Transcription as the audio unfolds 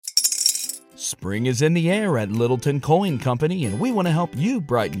Spring is in the air at Littleton Coin Company, and we want to help you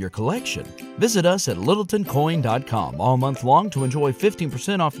brighten your collection. Visit us at littletoncoin.com all month long to enjoy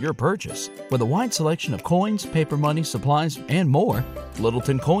 15% off your purchase. With a wide selection of coins, paper money, supplies, and more,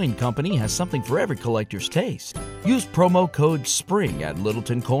 Littleton Coin Company has something for every collector's taste. Use promo code SPRING at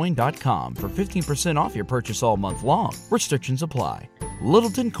littletoncoin.com for 15% off your purchase all month long. Restrictions apply.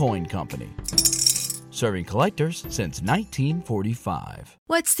 Littleton Coin Company. Serving collectors since 1945.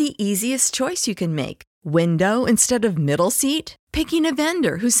 What's the easiest choice you can make? Window instead of middle seat? Picking a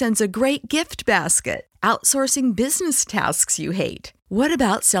vendor who sends a great gift basket? Outsourcing business tasks you hate? What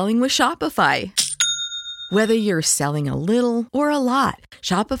about selling with Shopify? Whether you're selling a little or a lot,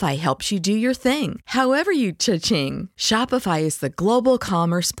 Shopify helps you do your thing, however you cha-ching. Shopify is the global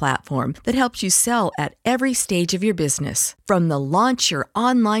commerce platform that helps you sell at every stage of your business. From the launch your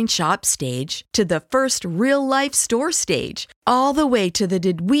online shop stage to the first real-life store stage, all the way to the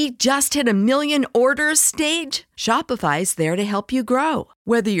did we just hit 1 million orders stage? Shopify's there to help you grow.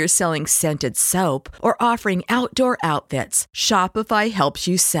 Whether you're selling scented soap or offering outdoor outfits, Shopify helps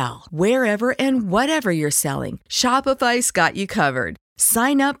you sell. Wherever and whatever you're selling, Shopify's got you covered.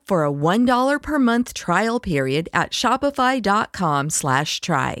 Sign up for a $1 per month trial period at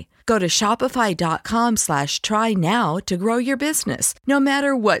shopify.com/try. Go to shopify.com/try now to grow your business, no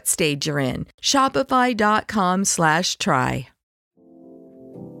matter what stage you're in. Shopify.com/try.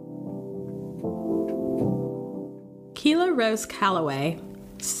 Keelah Rose Calloway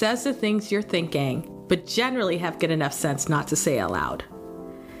says the things you're thinking, but generally have good enough sense not to say aloud.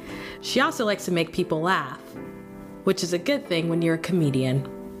 She also likes to make people laugh, which is a good thing when you're a comedian.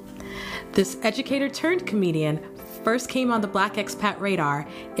 This educator turned comedian first came on the Black expat radar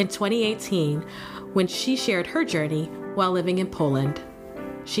in 2018 when she shared her journey while living in Poland.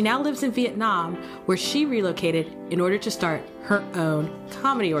 She now lives in Vietnam, where she relocated in order to start her own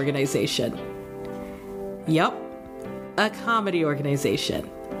comedy organization. Yup, a comedy organization.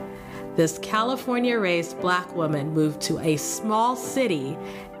 This California-raised Black woman moved to a small city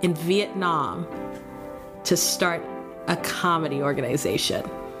in Vietnam to start a comedy organization.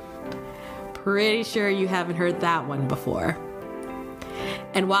 Pretty sure you haven't heard that one before.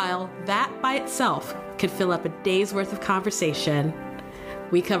 And while that by itself could fill up a day's worth of conversation,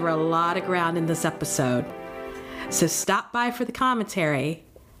 we cover a lot of ground in this episode. So stop by for the commentary,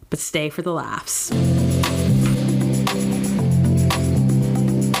 but stay for the laughs.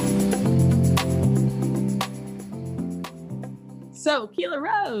 So, Keelah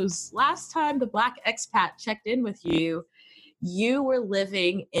Rose, last time the Black expat checked in with you, you were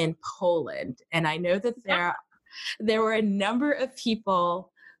living in Poland. And I know that there were a number of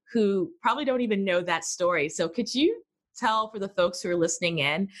people who probably don't even know that story. So could you tell for the folks who are listening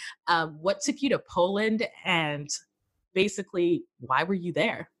in, what took you to Poland and basically why were you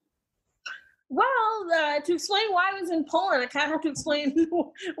there? Well, to explain why I was in Poland, I kind of have to explain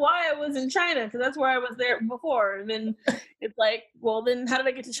why I was in China, because that's where I was there before. And then it's like, well, then how did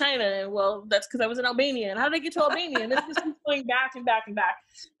I get to China? And well, that's because I was in Albania. And how did I get to Albania? And it's just keeps going back and back and back.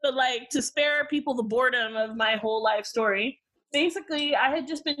 But like, to spare people the boredom of my whole life story, basically, I had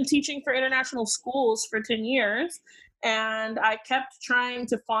just been teaching for international schools for 10 years. And I kept trying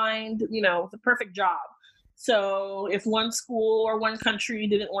to find, the perfect job. So if one school or one country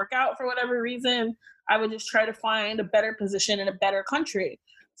didn't work out for whatever reason, I would just try to find a better position in a better country.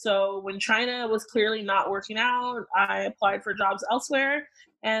 So when China was clearly not working out, I applied for jobs elsewhere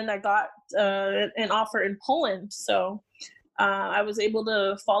and I got an offer in Poland. So I was able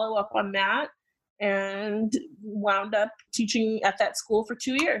to follow up on that and wound up teaching at that school for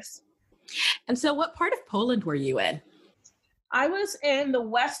 2 years. And so what part of Poland were you in? I was in the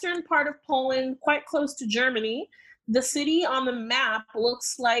western part of Poland, quite close to Germany. The city on the map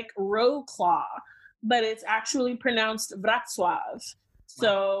looks like Wrocław, but it's actually pronounced Wrocław.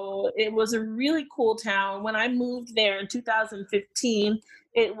 So it was a really cool town. When I moved there in 2015,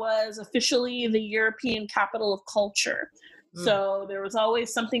 it was officially the European capital of culture. So there was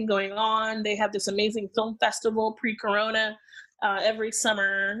always something going on. They have this amazing film festival pre-corona every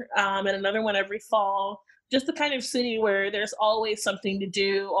summer and another one every fall. Just the kind of city where there's always something to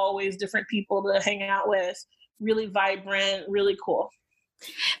do, always different people to hang out with, really vibrant, really cool.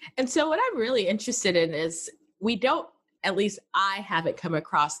 And so what I'm really interested in is at least I haven't come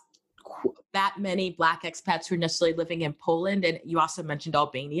across that many Black expats who are necessarily living in Poland. And you also mentioned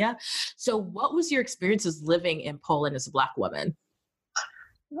Albania. So what was your experiences living in Poland as a Black woman?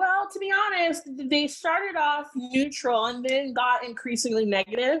 Well, to be honest, they started off neutral and then got increasingly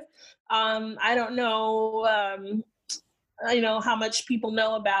negative. I don't know, how much people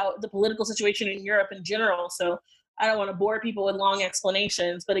know about the political situation in Europe in general. So I don't want to bore people with long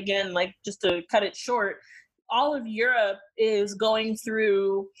explanations, but again, like just to cut it short, all of Europe is going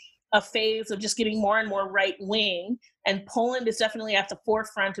through a phase of just getting more and more right wing, and Poland is definitely at the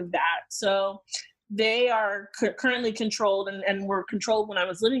forefront of that. So they are currently controlled, and were controlled when I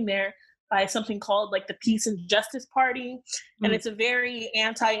was living there, by something called like the Peace and Justice Party. And it's a very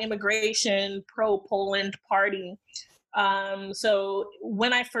anti-immigration, pro-Poland party. So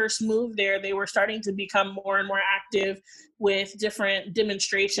when I first moved there, they were starting to become more and more active with different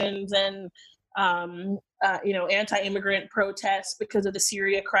demonstrations and, anti-immigrant protests because of the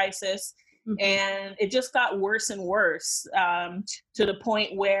Syria crisis. And it just got worse and worse, to the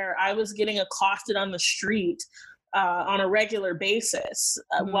point where I was getting accosted on the street on a regular basis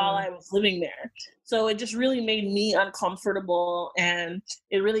while I was living there. So it just really made me uncomfortable. And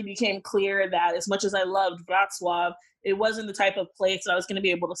it really became clear that as much as I loved Wrocław, it wasn't the type of place that I was going to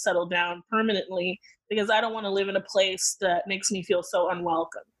be able to settle down permanently, because I don't want to live in a place that makes me feel so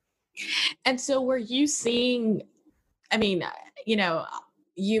unwelcome. And so were you seeing, I mean,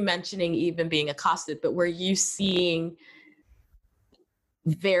 you mentioning even being accosted, but were you seeing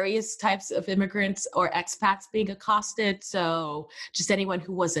various types of immigrants or expats being accosted? So just anyone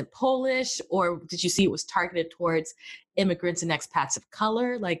who wasn't Polish, or did you see it was targeted towards immigrants and expats of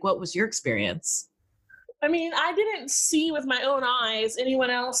color? Like, what was your experience? I mean, I didn't see with my own eyes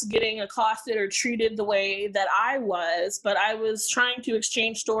anyone else getting accosted or treated the way that I was, but I was trying to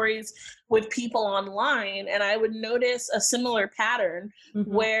exchange stories with people online, and I would notice a similar pattern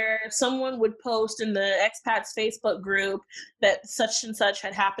where someone would post in the expats Facebook group that such and such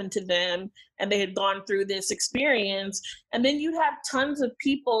had happened to them and they had gone through this experience. And then you'd have tons of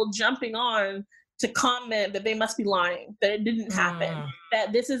people jumping on to comment that they must be lying, that it didn't happen,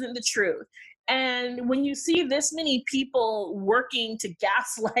 that this isn't the truth. And when you see this many people working to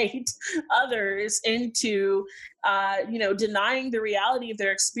gaslight others into, denying the reality of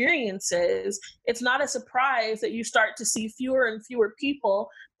their experiences, it's not a surprise that you start to see fewer and fewer people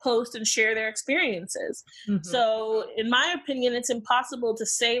post and share their experiences. So in my opinion, it's impossible to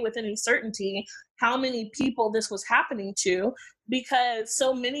say with any certainty how many people this was happening to, because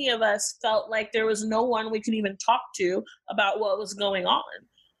so many of us felt like there was no one we could even talk to about what was going on.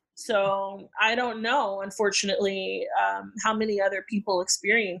 So I don't know, unfortunately, how many other people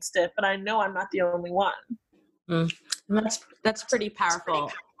experienced it, but I know I'm not the only one. That's pretty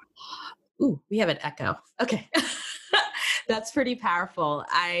powerful. Ooh, we have an echo. Okay. That's pretty powerful.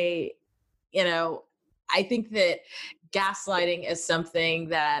 I think that gaslighting is something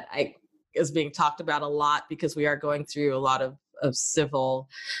that is being talked about a lot, because we are going through a lot of civil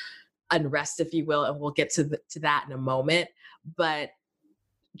unrest, if you will, and we'll get to that in a moment. But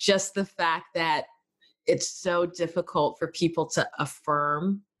just the fact that it's so difficult for people to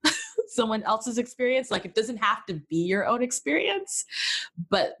affirm someone else's experience, like it doesn't have to be your own experience,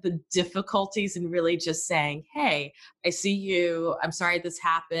 but the difficulties in really just saying, hey, I see you, I'm sorry this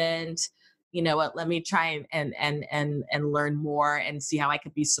happened, you know what, let me try and learn more and see how I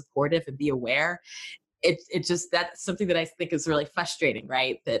could be supportive and be aware. It just, that's something that I think is really frustrating,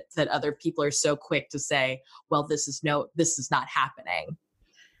 right? That other people are so quick to say, well, this is not happening.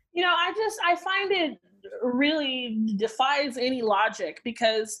 I find it really defies any logic,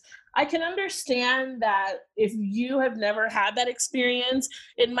 because I can understand that if you have never had that experience,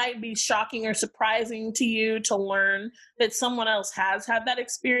 it might be shocking or surprising to you to learn that someone else has had that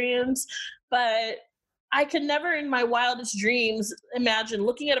experience. But I could never in my wildest dreams imagine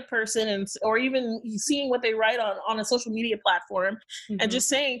looking at a person or even seeing what they write on a social media platform and just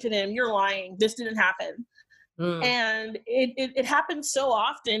saying to them, you're lying, this didn't happen. And it happens so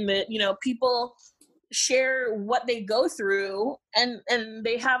often that, people share what they go through, and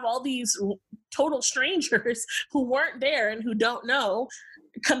they have all these total strangers who weren't there and who don't know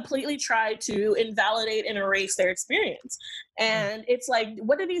completely try to invalidate and erase their experience. And it's like,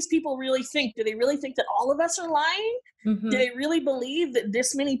 what do these people really think? Do they really think that all of us are lying? Do they really believe that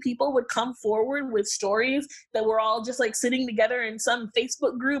this many people would come forward with stories that we're all just like sitting together in some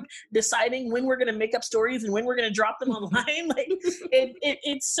Facebook group deciding when we're going to make up stories and when we're going to drop them online? Like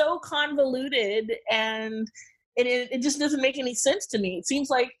it's so convoluted, and it just doesn't make any sense to me. It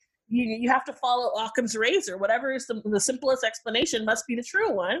seems like you have to follow Occam's razor. Whatever is the simplest explanation must be the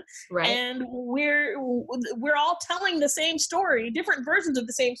true one. Right. And we're all telling the same story, different versions of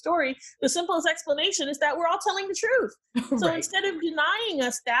the same story. The simplest explanation is that we're all telling the truth. So instead of denying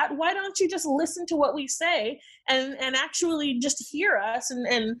us that, why don't you just listen to what we say and actually just hear us?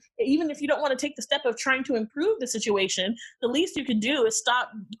 And even if you don't want to take the step of trying to improve the situation, the least you can do is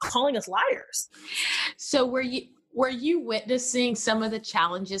stop calling us liars. So were you witnessing some of the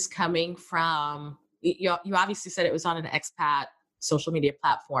challenges coming from you obviously said it was on an expat social media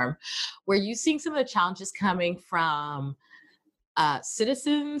platform. Were you seeing some of the challenges coming from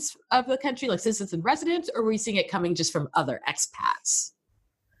citizens of the country, like citizens and residents, or were you seeing it coming just from other expats?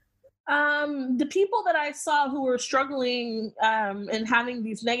 The people that I saw who were struggling and having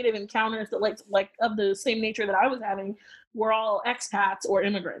these negative encounters that like of the same nature that I was having were all expats or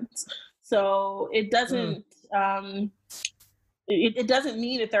immigrants. So it doesn't it doesn't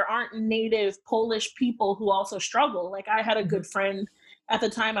mean that there aren't native Polish people who also struggle. Like I had a good friend at the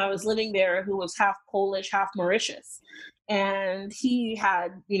time I was living there who was half Polish, half Mauritius. And he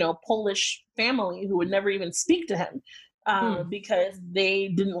had, Polish family who would never even speak to him. Because they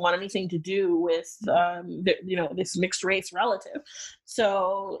didn't want anything to do with, this mixed race relative.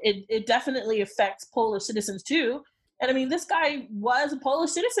 So it definitely affects Polish citizens too. And I mean, this guy was a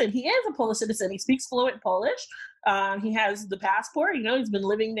Polish citizen. He is a Polish citizen. He speaks fluent Polish. He has the passport. He's been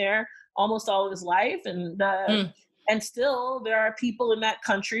living there almost all of his life. And still there are people in that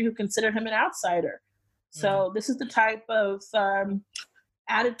country who consider him an outsider. So this is the type of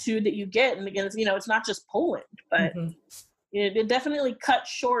attitude that you get. And again, it's not just Poland, but it definitely cut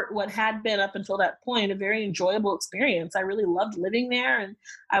short what had been up until that point a very enjoyable experience. I really loved living there, and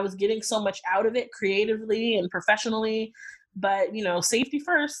I was getting so much out of it creatively and professionally. But safety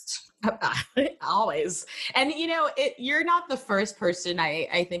first. Always. And you're not the first person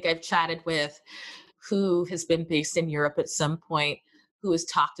I think I've chatted with who has been based in Europe at some point who has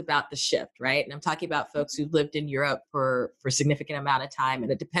talked about the shift, right? And I'm talking about folks who lived in Europe for a significant amount of time,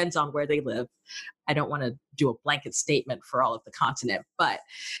 and it depends on where they live. I don't want to do a blanket statement for all of the continent, but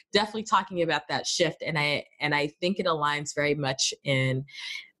definitely talking about that shift. And I think it aligns very much in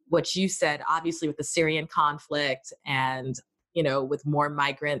what you said, obviously with the Syrian conflict and, with more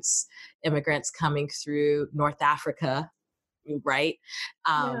immigrants coming through North Africa, right?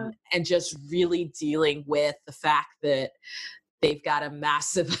 And just really dealing with the fact that they've got a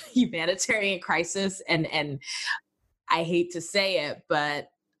massive humanitarian crisis. And I hate to say it, but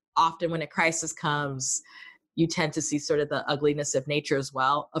often when a crisis comes, you tend to see sort of the ugliness of nature as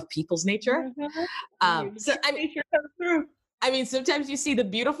well, of people's nature. Sometimes you see the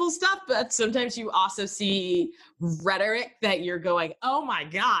beautiful stuff, but sometimes you also see rhetoric that you're going, oh my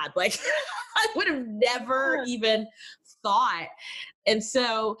God, like I would have never even thought. And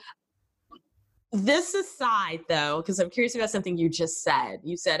so this aside, though, because I'm curious about something you just said.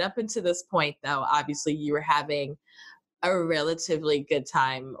 You said up until this point, though, obviously you were having a relatively good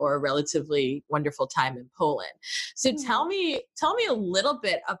time or a relatively wonderful time in Poland. So tell me a little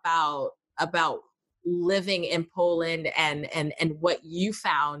bit about living in Poland and what you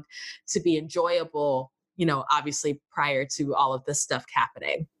found to be enjoyable, obviously prior to all of this stuff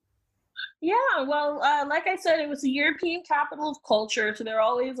happening. Yeah, well, like I said, it was the European capital of culture, so there are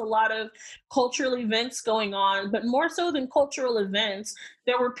always a lot of cultural events going on, but more so than cultural events,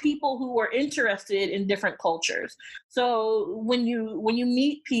 there were people who were interested in different cultures. So when you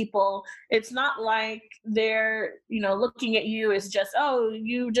meet people, it's not like they're, looking at you as just, oh,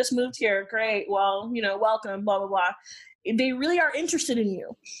 you just moved here, great, well, welcome, blah, blah, blah. They really are interested in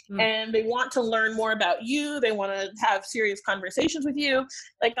you and they want to learn more about you. They want to have serious conversations with you.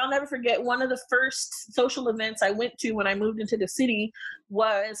 Like, I'll never forget one of the first social events I went to when I moved into the city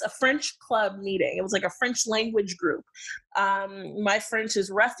was a French club meeting. It was like a French language group. My French is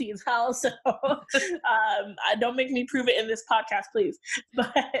rusty as hell, so don't make me prove it in this podcast, please.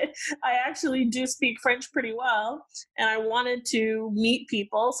 But I actually do speak French pretty well, and I wanted to meet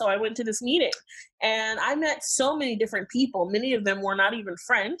people, so I went to this meeting. And I met so many different people. Many of them were not even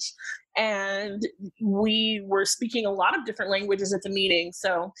French. And we were speaking a lot of different languages at the meeting.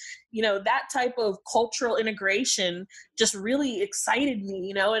 So, that type of cultural integration just really excited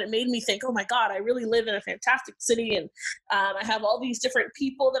me, and it made me think, oh my God, I really live in a fantastic city. And I have all these different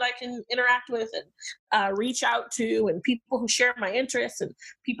people that I can interact with and reach out to, and people who share my interests and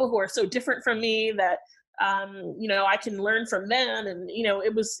people who are so different from me that I can learn from them. And,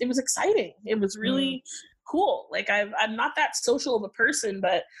 it was exciting. It was really cool. Like I'm not that social of a person,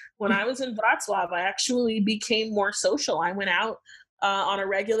 but when I was in Wrocław, I actually became more social. I went out on a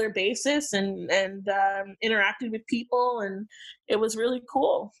regular basis and interacted with people. And it was really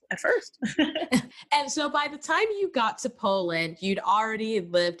cool at first. And so by the time you got to Poland, you'd already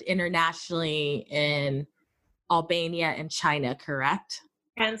lived internationally in Albania and China, correct?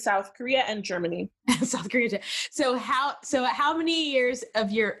 And South Korea and Germany. South Korea. So how many years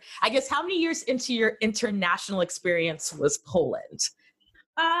how many years into your international experience was Poland?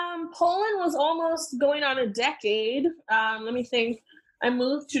 Poland was almost going on a decade. Let me think. I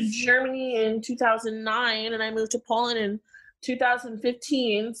moved to Germany in 2009 and I moved to Poland in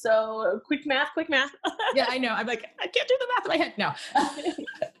 2015. So quick math. Yeah, I know. I'm like, I can't do the math in my head. No.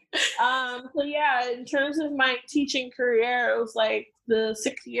 So yeah, in terms of my teaching career, it was like the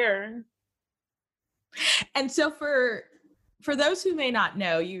 6th year. And so for those who may not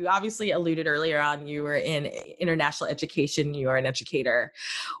know, you obviously alluded earlier on, you were in international education, you are an educator.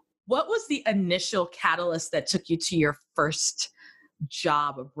 What was the initial catalyst that took you to your first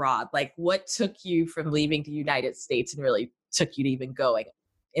job abroad? Like, what took you from leaving the United States and really took you to even going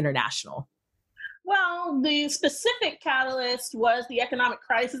international? Well, the specific catalyst was the economic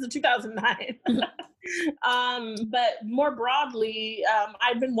crisis of 2009. But more broadly,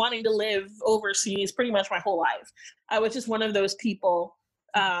 I've been wanting to live overseas pretty much my whole life. I was just one of those people,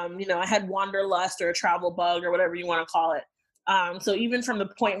 I had wanderlust or a travel bug or whatever you want to call it. So even from the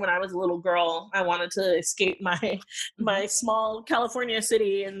point when I was a little girl, I wanted to escape my small California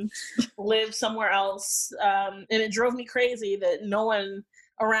city and live somewhere else. And it drove me crazy that no one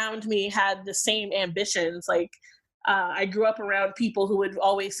around me had the same ambitions. Like, I grew up around people who would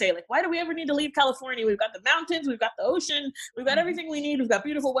always say, like, why do we ever need to leave California? We've got the mountains, we've got the ocean, we've got everything we need, we've got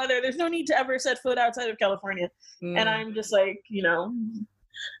beautiful weather. There's no need to ever set foot outside of California. And I'm just like,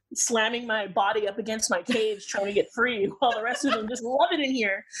 slamming my body up against my cage trying to get free while the rest of them just love it in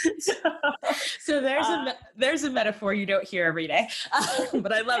here. So there's a metaphor you don't hear every day.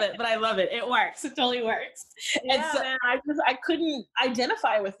 But I love it. It works. It totally works. Yeah, and so, man, I couldn't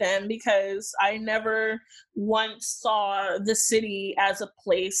identify with them because I never once saw the city as a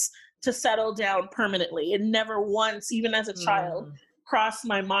place to settle down permanently. It never once, even as a child, crossed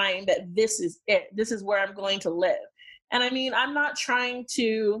my mind that this is it. This is where I'm going to live. And I mean, I'm not trying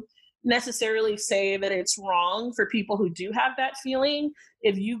to necessarily say that it's wrong for people who do have that feeling.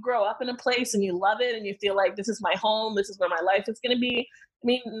 If you grow up in a place and you love it and you feel like this is my home, this is where my life is going to be, I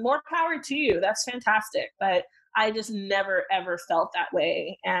mean, more power to you. That's fantastic. But I just never, ever felt that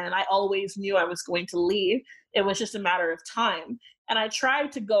way. And I always knew I was going to leave. It was just a matter of time. And I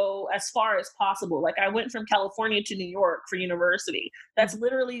tried to go as far as possible. Like, I went from California to New York for university. That's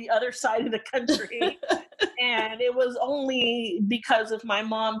literally the other side of the country. And it was only because of my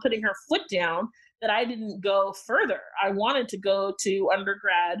mom putting her foot down that I didn't go further. I wanted to go to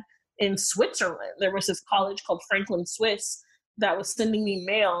undergrad in Switzerland. There was this college called Franklin Swiss that was sending me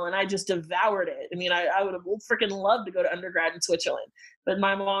mail, and I just devoured it. I mean, I would have freaking loved to go to undergrad in Switzerland, but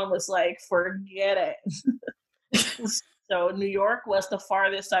my mom was like, forget it. So New York was the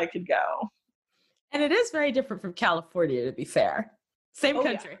farthest I could go. And it is very different from California, to be fair. Same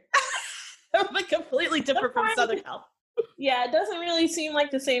country. Yeah. But completely different from Southern California. Yeah, it doesn't really seem like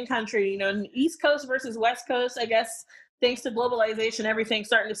the same country. East Coast versus West Coast, I guess, thanks to globalization, everything's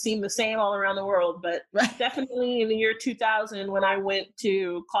starting to seem the same all around the world. But definitely in the year 2000, when I went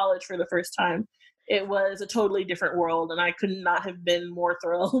to college for the first time, it was a totally different world. And I could not have been more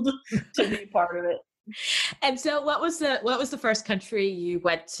thrilled to be part of it. And so what was the first country you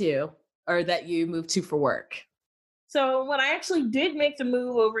went to or that you moved to for work? So when I actually did make the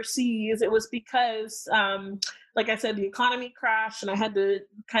move overseas, it was because, like I said, the economy crashed and I had to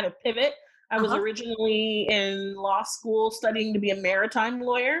kind of pivot. I was originally in law school studying to be a maritime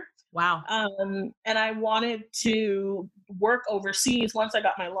lawyer. Wow. And I wanted to work overseas once I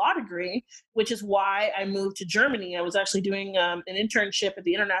got my law degree, which is why I moved to Germany. I was actually doing an internship at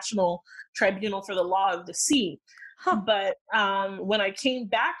the International Tribunal for the Law of the Sea. But when I came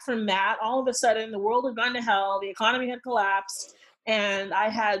back from that, all of a sudden the world had gone to hell, the economy had collapsed, and I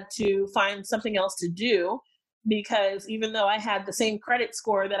had to find something else to do, because even though I had the same credit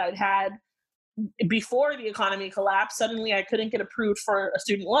score that I'd had before the economy collapsed, suddenly I couldn't get approved for a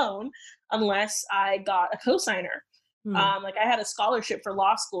student loan unless I got a cosigner. Like, I had a scholarship for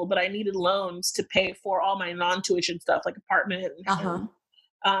law school, but I needed loans to pay for all my non-tuition stuff, like apartment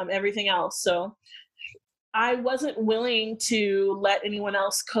and everything else. So I wasn't willing to let anyone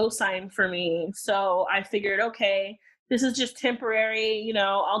else co-sign for me. So I figured, okay, this is just temporary.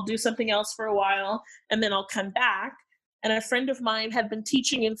 I'll do something else for a while and then I'll come back. And a friend of mine had been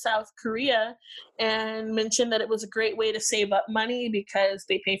teaching in South Korea and mentioned that it was a great way to save up money because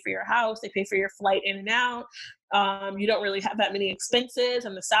they pay for your house, they pay for your flight in and out. You don't really have that many expenses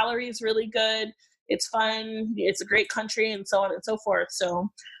and the salary is really good. It's fun. It's a great country, and so on and so forth. So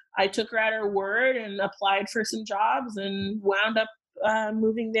I took her at her word and applied for some jobs and wound up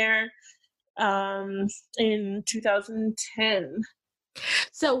moving there in 2010.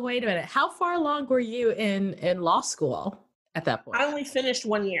 So wait a minute. How far along were you in law school at that point? I only finished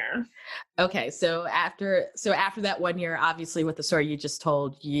 1 year. Okay. So after that 1 year, obviously with the story you just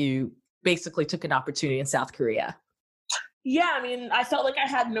told, you basically took an opportunity in South Korea. Yeah, I mean, I felt like I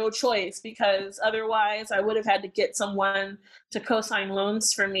had no choice because otherwise I would have had to get someone to co-sign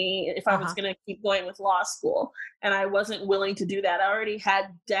loans for me if I was Uh-huh. going to keep going with law school. And I wasn't willing to do that. I already had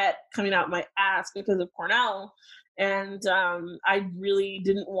debt coming out my ass because of Cornell. And I really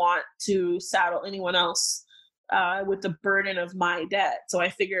didn't want to saddle anyone else with the burden of my debt. So I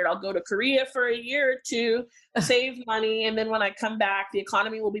figured I'll go to Korea for a year or two, save money. And then when I come back, the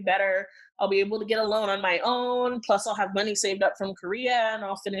economy will be better. I'll be able to get a loan on my own. Plus, I'll have money saved up from Korea and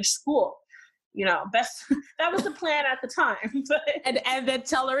I'll finish school. You know, best that was the plan at the time. But And then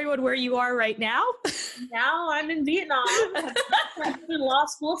tell everyone where you are right now. now I'm in Vietnam. I've been in law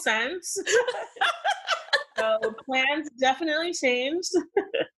school since. So plans definitely changed.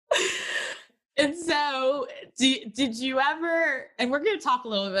 And so, did you ever? And we're going to talk a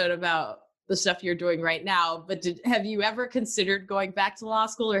little bit about the stuff you're doing right now. But have you ever considered going back to law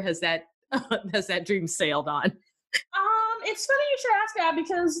school, or has that dream sailed on? It's funny you should ask that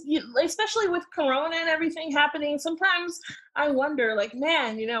because especially with Corona and everything happening, sometimes I wonder, like,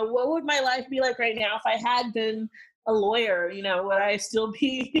 man, you know, what would my life be like right now if I had been a lawyer? You know, would I still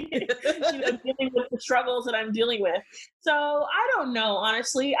be dealing with the struggles that I'm dealing with? So I don't know,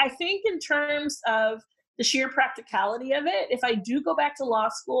 honestly. I think in terms of the sheer practicality of it, if I do go back to law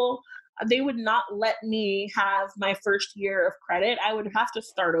school, they would not let me have my first year of credit. I would have to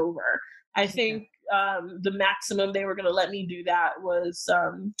start over. I think the maximum they were going to let me do that was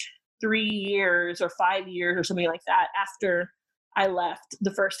 3 years or 5 years or something like that after I left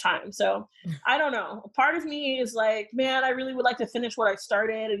the first time. So I don't know. Part of me is like, man, I really would like to finish what I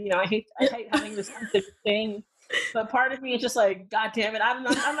started. And, you know, I hate having this thing. But part of me is just like, God damn it, I'm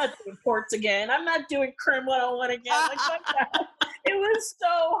not doing courts again. I'm not doing Crim 101 again. Like, fuck that. It was so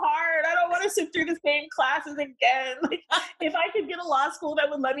hard. I don't want to sit through the same classes again. Like, if I could get a law school that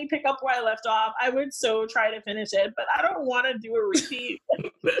would let me pick up where I left off, I would so try to finish it. But I don't want to do a repeat.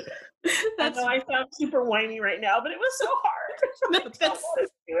 I know I sound super whiny right now, but it was so hard.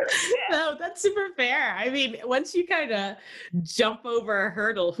 No, that's super fair. I mean, once you kind of jump over a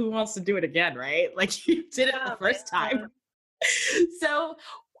hurdle, who wants to do it again, right? Like you did it the first time. So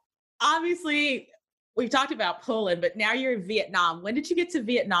obviously we've talked about Poland, but now you're in Vietnam. When did you get to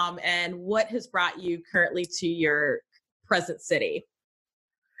Vietnam and what has brought you currently to your present city?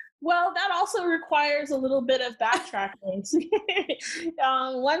 Well, that also requires a little bit of backtracking.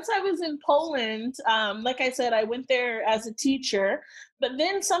 Once I was in Poland, like I said, I went there as a teacher, but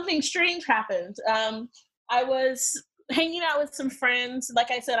then something strange happened. I was hanging out with some friends. Like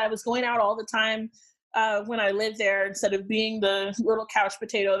I said, I was going out all the time when I lived there instead of being the little couch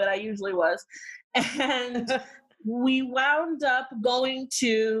potato that I usually was. And we wound up going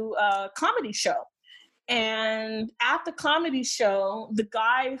to a comedy show. And at the comedy show, the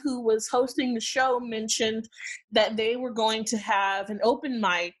guy who was hosting the show mentioned that they were going to have an open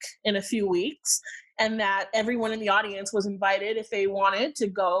mic in a few weeks and that everyone in the audience was invited if they wanted to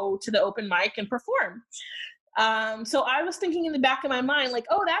go to the open mic and perform. So I was thinking in the back of my mind, like,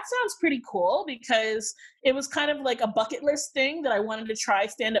 oh, that sounds pretty cool, because it was kind of like a bucket list thing that I wanted to try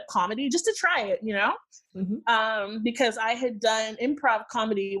stand-up comedy, just to try it, you know? Mm-hmm. Because I had done improv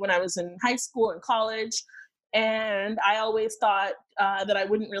comedy when I was in high school and college. And I always thought that I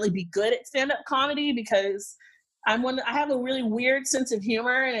wouldn't really be good at stand-up comedy because I have a really weird sense of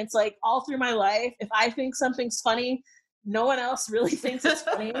humor. And it's like all through my life, if I think something's funny, no one else really thinks it's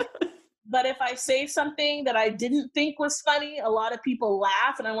funny. But if I say something that I didn't think was funny, a lot of people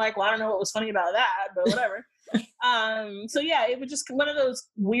laugh. And I'm like, well, I don't know what was funny about that, but whatever. So yeah, it was just one of those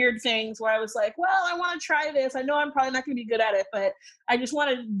weird things where I was like, well, I want to try this. I know I'm probably not going to be good at it, but I just want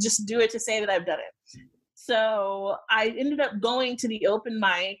to just do it to say that I've done it. So I ended up going to the open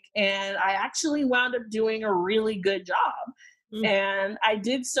mic and I actually wound up doing a really good job. Mm. And I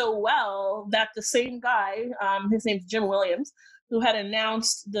did so well that the same guy, his name's Jim Williams, who had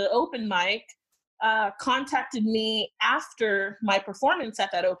announced the open mic, contacted me after my performance at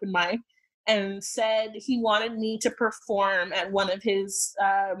that open mic and said he wanted me to perform at one of his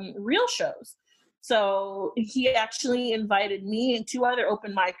real shows. So he actually invited me and two other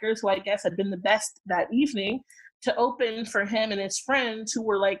open micers who I guess had been the best that evening to open for him and his friends who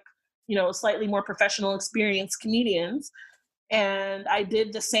were like, you know, slightly more professional, experienced comedians. And I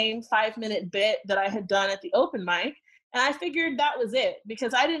did the same 5-minute bit that I had done at the open mic. And I figured that was it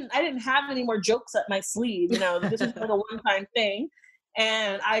because I didn't have any more jokes up my sleeve. You know, this was like a one-time thing.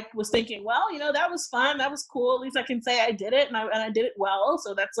 And I was thinking, well, you know, that was fun. That was cool. At least I can say I did it and I did it well.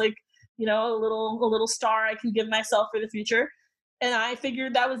 So that's like, you know, a little star I can give myself for the future. And I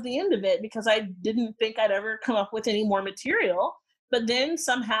figured that was the end of it because I didn't think I'd ever come up with any more material. But then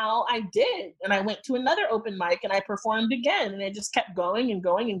somehow I did. And I went to another open mic and I performed again. And it just kept going and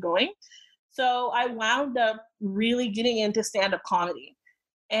going and going. So I wound up really getting into stand-up comedy.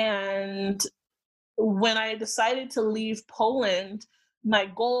 And when I decided to leave Poland, my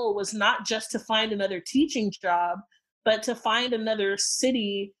goal was not just to find another teaching job, but to find another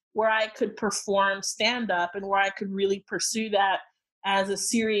city where I could perform stand-up and where I could really pursue that as a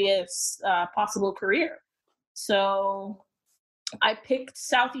serious possible career. So I picked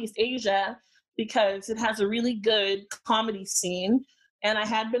Southeast Asia because it has a really good comedy scene. And I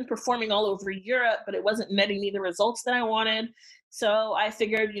had been performing all over Europe, but it wasn't netting me the results that I wanted. So I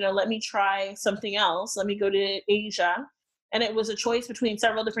figured, let me try something else. Let me go to Asia. And it was a choice between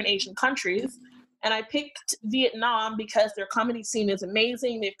several different Asian countries. And I picked Vietnam because their comedy scene is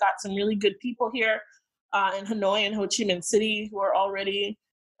amazing. They've got some really good people here in Hanoi and Ho Chi Minh City who are already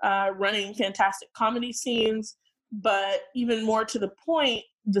running fantastic comedy scenes. But even more to the point,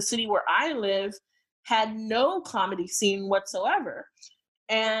 the city where I live had no comedy scene whatsoever.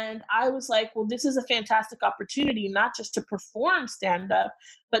 And I was like, well, this is a fantastic opportunity, not just to perform stand-up,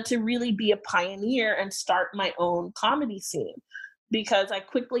 but to really be a pioneer and start my own comedy scene. Because I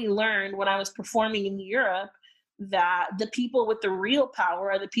quickly learned when I was performing in Europe that the people with the real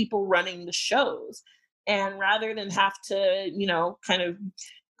power are the people running the shows. And rather than have to, kind of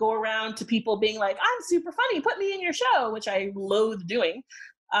go around to people being like, I'm super funny, put me in your show, which I loathe doing,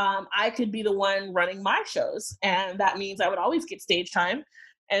 I could be the one running my shows. And that means I would always get stage time.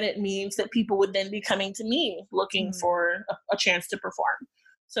 And it means that people would then be coming to me looking for a chance to perform.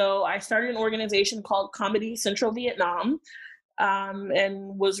 So I started an organization called Comedy Central Vietnam,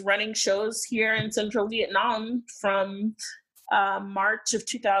 and was running shows here in Central Vietnam from March of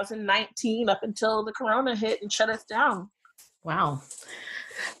 2019 up until the corona hit and shut us down. Wow.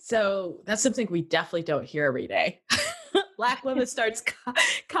 So that's something we definitely don't hear every day. Black women starts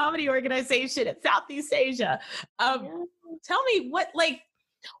comedy organization in Southeast Asia. Tell me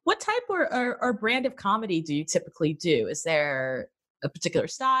what type or brand of comedy do you typically do? Is there a particular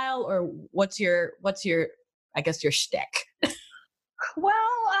style, or what's your I guess your shtick? Well,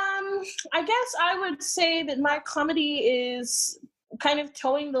 I guess I would say that my comedy is kind of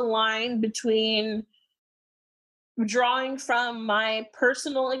towing the line between drawing from my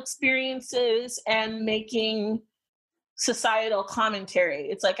personal experiences and making societal commentary.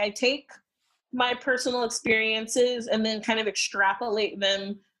 It's like I take my personal experiences and then kind of extrapolate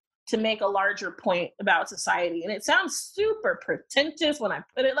them to make a larger point about society. And it sounds super pretentious when I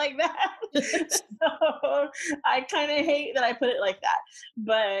put it like that. So I kind of hate that I put it like that.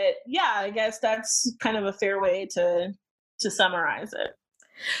 But yeah, I guess that's kind of a fair way to summarize it.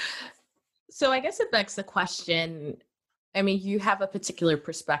 So I guess it begs the question, I mean, you have a particular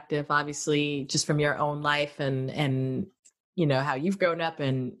perspective, obviously, just from your own life and how you've grown up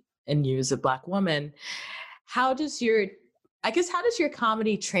and you as a Black woman. How does your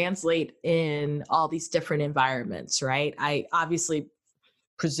comedy translate in all these different environments, right? I obviously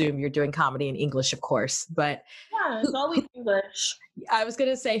presume you're doing comedy in English, of course, but yeah, it's always English. I was going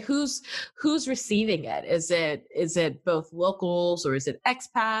to say, who's receiving it? Is it both locals, or is it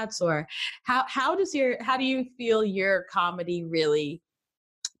expats, or how do you feel your comedy really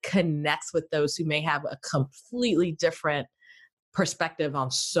connects with those who may have a completely different perspective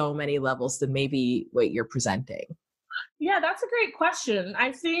on so many levels than maybe what you're presenting? Yeah, that's a great question.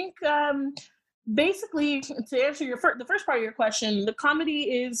 I think basically, to answer the first part of your question, the comedy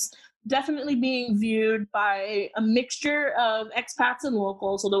is definitely being viewed by a mixture of expats and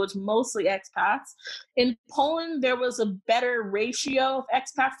locals, although it's mostly expats. In Poland, there was a better ratio of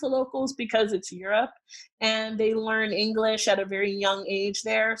expats to locals because it's Europe, and they learn English at a very young age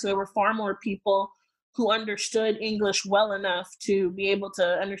there. So there were far more people who understood English well enough to be able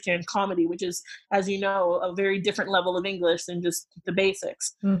to understand comedy, which is, as you know, a very different level of English than just the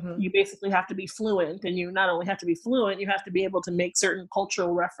basics. Mm-hmm. You basically have to be fluent, and you not only have to be fluent, you have to be able to make certain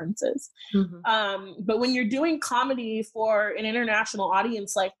cultural references. Mm-hmm. But when you're doing comedy for an international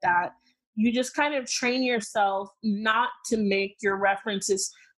audience like that, you just kind of train yourself not to make your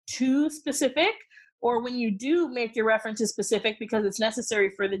references too specific, or when you do make your references specific because it's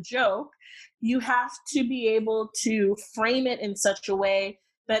necessary for the joke, you have to be able to frame it in such a way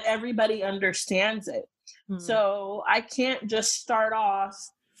that everybody understands it. Mm-hmm. So I can't just start off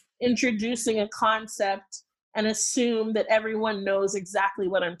introducing a concept and assume that everyone knows exactly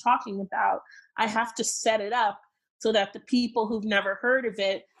what I'm talking about. I have to set it up so that the people who've never heard of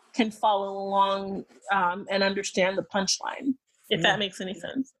it can follow along and understand the punchline. If that makes any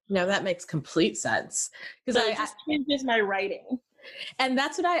sense. No, that makes complete sense. Because it just changes my writing. And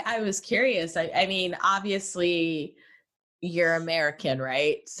that's what I was curious. I mean, obviously, you're American,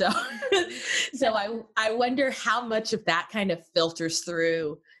 right? So, I wonder how much of that kind of filters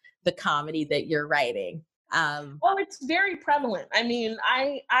through the comedy that you're writing. Well, it's very prevalent. I mean,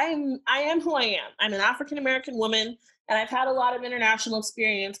 I am who I am. I'm an African American woman, and I've had a lot of international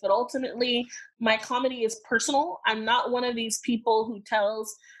experience. But ultimately, my comedy is personal. I'm not one of these people who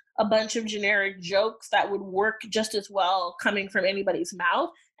tells a bunch of generic jokes that would work just as well coming from anybody's mouth.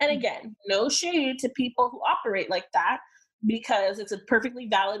 And again, no shade to people who operate like that, because it's a perfectly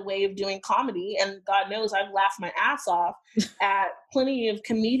valid way of doing comedy. And God knows I've laughed my ass off at plenty of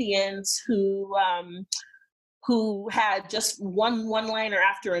comedians who had just one-liner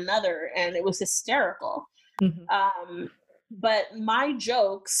after another, and it was hysterical. Mm-hmm. But my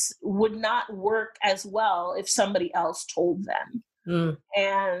jokes would not work as well if somebody else told them. Mm.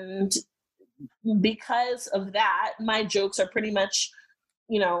 And because of that, my jokes are pretty much,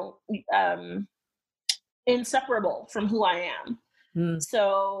 inseparable from who I am. Mm.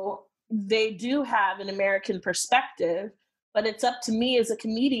 So they do have an American perspective, but it's up to me as a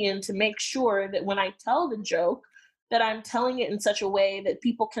comedian to make sure that when I tell the joke, that I'm telling it in such a way that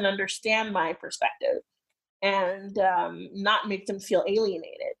people can understand my perspective and not make them feel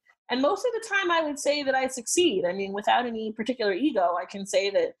alienated. And most of the time I would say that I succeed. I mean, without any particular ego, I can say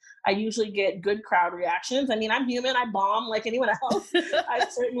that I usually get good crowd reactions. I mean, I'm human. I bomb like anyone else. I've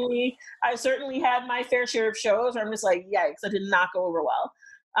certainly had my fair share of shows where I'm just like, yikes, that did not go over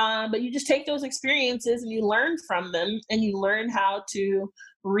well. But you just take those experiences and you learn from them, and you learn how to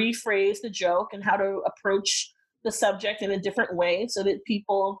rephrase the joke and how to approach the subject in a different way so that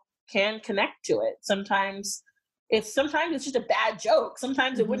people can connect to it. Sometimes it's just a bad joke.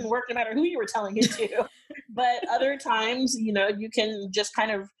 Sometimes it wouldn't work no matter who you were telling it to. But other times, you can just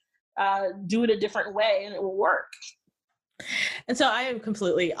kind of do it a different way and it will work. And so I am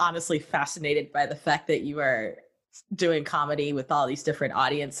completely, honestly fascinated by the fact that you are doing comedy with all these different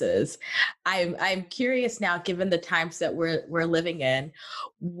audiences. I'm curious now, given the times that we're living in,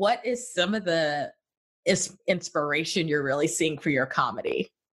 what is some of the inspiration you're really seeing for your comedy?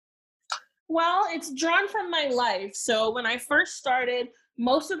 Well, it's drawn from my life. So when I first started,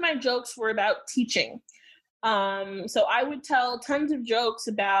 most of my jokes were about teaching. So I would tell tons of jokes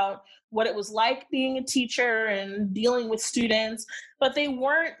about what it was like being a teacher and dealing with students, but they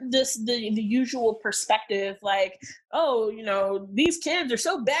weren't the usual perspective, like, oh, these kids are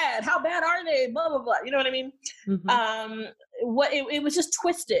so bad. How bad are they? Blah, blah, blah. You know what I mean? Mm-hmm. It was just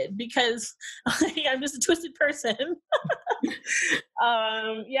twisted because I'm just a twisted person.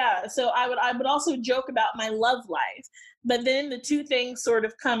 So I would also joke about my love life, but then the two things sort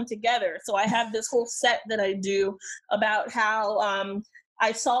of come together. So I have this whole set that I do about how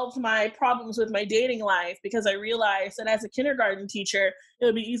I solved my problems with my dating life, because I realized that as a kindergarten teacher, it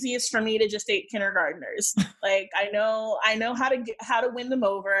would be easiest for me to just date kindergartners. Like I know how to win them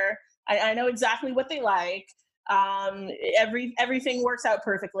over. I know exactly what they like. Everything works out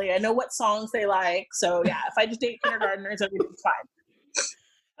perfectly. I know what songs they like. So yeah, if I just date kindergartners, everything's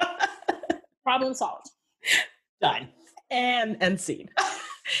fine. Problem solved. Done. And scene.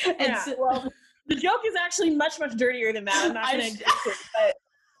 Well, the joke is actually much, much dirtier than that. I'm not going to admit it, but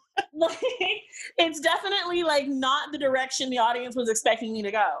like, it's definitely like not the direction the audience was expecting me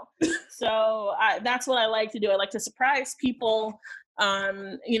to go. So that's what I like to do. I like to surprise people.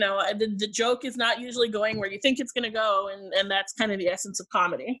 The joke is not usually going where you think it's going to go, and that's kind of the essence of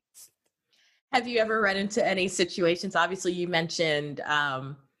comedy. Have you ever run into any situations? Obviously, you mentioned,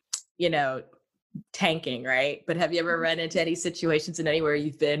 tanking, right? But have you ever run into any situations in anywhere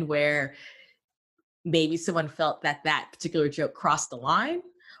you've been where maybe someone felt that particular joke crossed the line?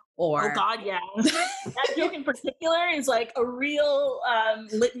 Or... Oh God, yeah. That joke in particular is like a real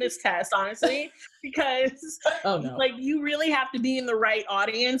litmus test, honestly, because like you really have to be in the right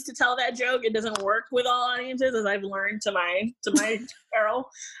audience to tell that joke. It doesn't work with all audiences, as I've learned to my peril.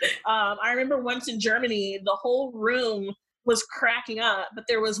 I remember once in Germany, the whole room was cracking up, but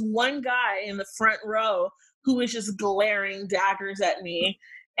there was one guy in the front row who was just glaring daggers at me.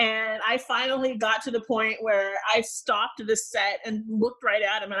 And I finally got to the point where I stopped the set and looked right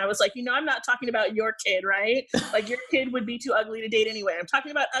at him. And I was like, I'm not talking about your kid, right? Like, your kid would be too ugly to date anyway. I'm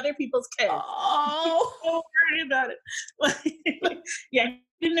talking about other people's kids. Oh, don't worry about it. Yeah,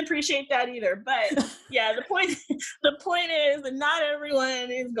 didn't appreciate that either. But yeah, the point is that not everyone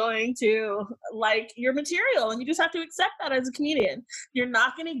is going to like your material. And you just have to accept that as a comedian. You're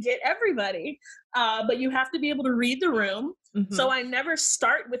not going to get everybody. But you have to be able to read the room. Mm-hmm. So I never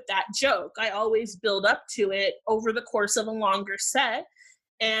start with that joke. I always build up to it over the course of a longer set.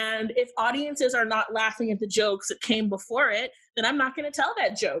 And if audiences are not laughing at the jokes that came before it, then I'm not going to tell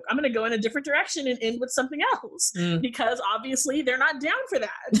that joke. I'm going to go in a different direction and end with something else because obviously they're not down for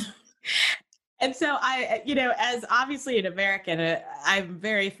that. And so as obviously an American, I'm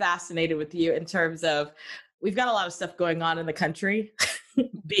very fascinated with you in terms of, we've got a lot of stuff going on in the country,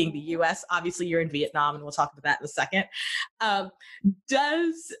 being the U.S. Obviously, you're in Vietnam, and we'll talk about that in a second.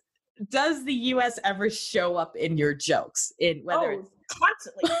 Does the U.S. ever show up in your jokes? In whether it's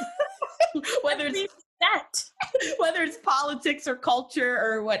constantly, whether it's politics or culture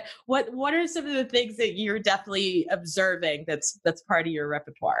or what are some of the things that you're definitely observing that's part of your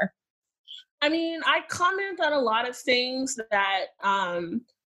repertoire? I mean, I comment on a lot of things that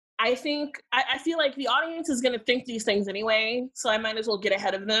I think I feel like the audience is going to think these things anyway, so I might as well get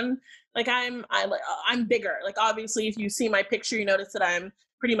ahead of them. Like I'm bigger. Like obviously, if you see my picture, you notice that I'm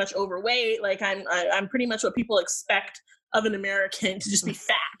pretty much overweight. Like I'm pretty much what people expect of an American, to just be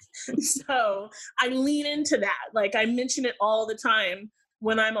fat. So I lean into that. Like I mention it all the time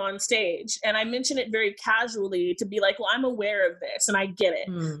when I'm on stage, and I mention it very casually to be like, well, I'm aware of this and I get it.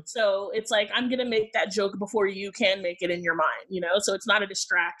 So it's like, I'm going to make that joke before you can make it in your mind, so it's not a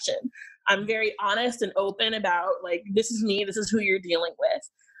distraction. I'm very honest and open about like, this is me, this is who you're dealing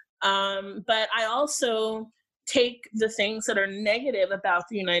with. But I also take the things that are negative about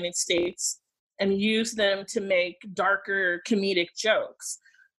the United States and use them to make darker comedic jokes.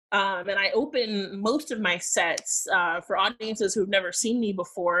 And I open most of my sets for audiences who've never seen me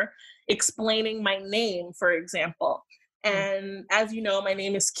before, explaining my name, for example. And as you know, my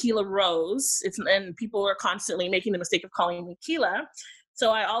name is Keelah Rose, and people are constantly making the mistake of calling me Keelah.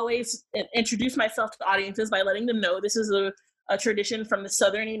 So I always introduce myself to audiences by letting them know this is a tradition from the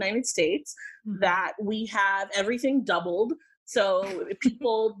Southern United States, that we have everything doubled. So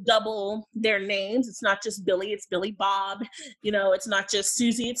people double their names. It's not just Billy, it's Billy Bob. It's not just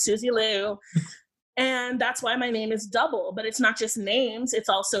Susie, it's Susie Lou. And that's why my name is double. But it's not just names, it's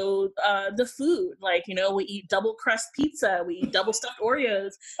also the food. Like, we eat double crust pizza, we eat double stuffed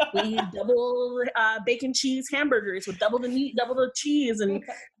Oreos, we eat double bacon cheese hamburgers with double the meat, double the cheese, and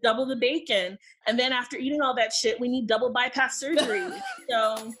double the bacon. And then after eating all that shit, we need double bypass surgery.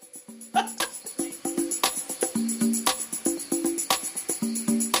 So...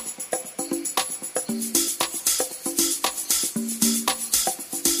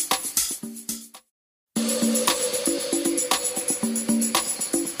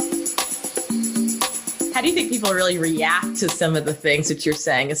 How do you think people really react to some of the things that you're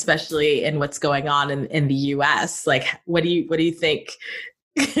saying, especially in what's going on in the US? Like, what do you think?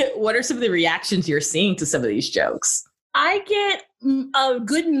 What are some of the reactions you're seeing to some of these jokes? I get a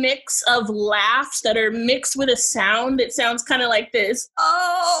good mix of laughs that are mixed with a sound that sounds kind of like this.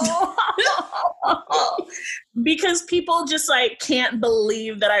 Oh, because people just like can't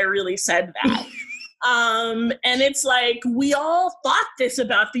believe that I really said that. And it's like, we all thought this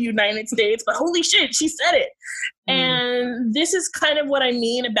about the United States, but holy shit, she said it. And this is kind of what I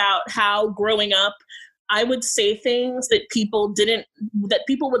mean about how growing up, I would say things that people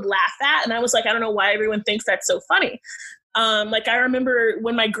would laugh at. And I was like, I don't know why everyone thinks that's so funny. Like I remember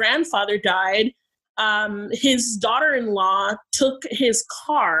when my grandfather died, his daughter-in-law took his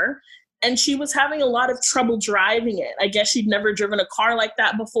car, and she was having a lot of trouble driving it. I guess she'd never driven a car like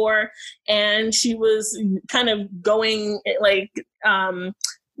that before. And she was kind of going like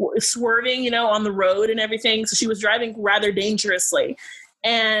swerving, on the road and everything. So she was driving rather dangerously.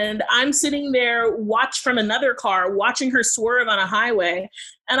 And I'm sitting there from another car, watching her swerve on a highway.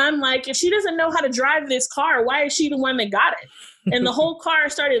 And I'm like, if she doesn't know how to drive this car, why is she the one that got it? And the whole car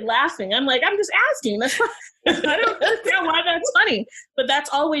started laughing. I'm like, I'm just asking. That's why, I don't understand why that's funny. But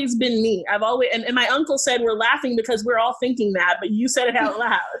that's always been me. I've always, and my uncle said we're laughing because we're all thinking that, but you said it out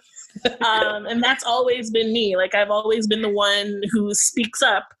loud. And that's always been me. Like I've always been the one who speaks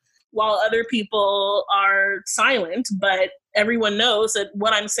up while other people are silent, but everyone knows that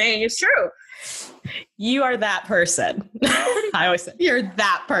what I'm saying is true. You are that person. I always say you're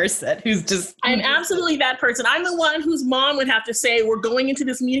that person who's just... I'm absolutely that person. I'm the one whose mom would have to say, we're going into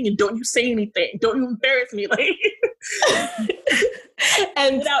this meeting and don't you say anything. Don't you embarrass me. Like,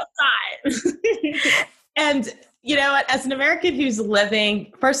 and outside. And as an American who's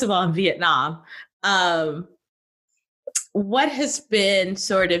living, first of all, in Vietnam, what has been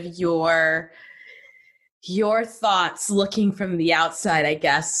sort of your thoughts looking from the outside, I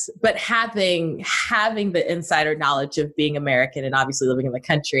guess, but having the insider knowledge of being American and obviously living in the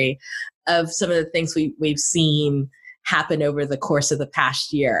country, of some of the things we've seen happen over the course of the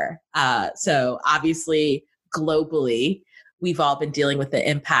past year. So obviously globally, we've all been dealing with the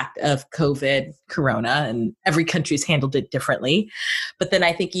impact of COVID, Corona, and every country's handled it differently. But then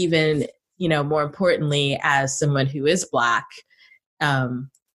I think even, more importantly, as someone who is Black,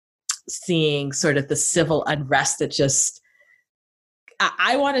 seeing sort of the civil unrest that just,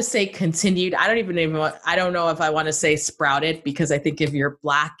 I want to say continued. I don't know if I want to say sprouted, because I think if you're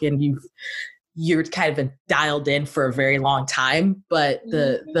Black and you're kind of been dialed in for a very long time, but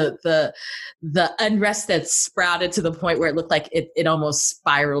the unrest that sprouted to the point where it looked like it almost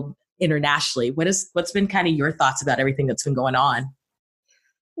spiraled internationally. What's been kind of your thoughts about everything that's been going on?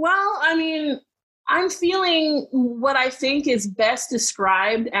 Well, I mean, I'm feeling what I think is best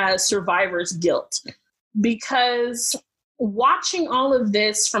described as survivor's guilt, because watching all of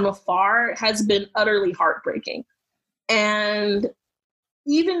this from afar has been utterly heartbreaking. And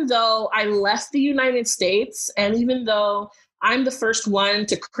even though I left the United States, and even though I'm the first one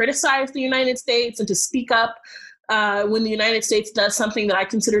to criticize the United States and to speak up when the United States does something that I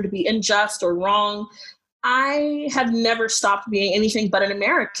consider to be unjust or wrong, I have never stopped being anything but an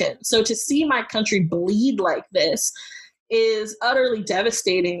American. So to see my country bleed like this is utterly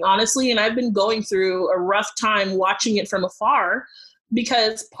devastating, honestly. And I've been going through a rough time watching it from afar,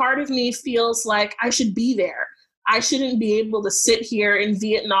 because part of me feels like I should be there. I shouldn't be able to sit here in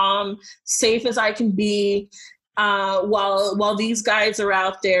Vietnam, safe as I can be, while these guys are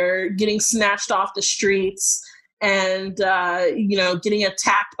out there getting snatched off the streets and, getting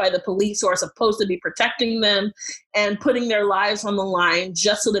attacked by the police who are supposed to be protecting them and putting their lives on the line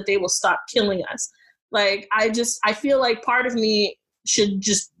just so that they will stop killing us. Like, I feel like part of me should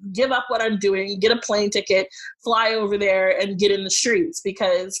just give up what I'm doing, get a plane ticket, fly over there and get in the streets,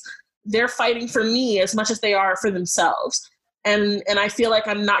 because they're fighting for me as much as they are for themselves. And I feel like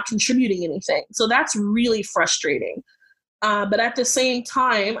I'm not contributing anything. So that's really frustrating. But at the same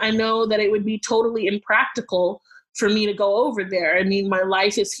time, I know that it would be totally impractical for me to go over there. I mean, my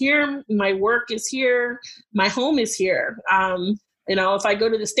life is here, my work is here, my home is here. If I go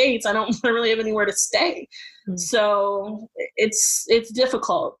to the States, I don't really have anywhere to stay. Mm-hmm. So it's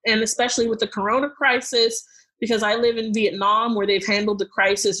difficult. And especially with the Corona crisis, because I live in Vietnam, where they've handled the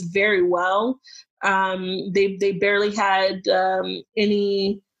crisis very well. They barely had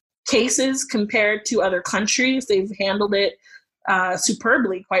any cases compared to other countries. They've handled it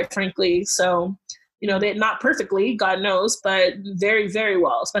superbly, quite frankly. So, they not perfectly, God knows, but very, very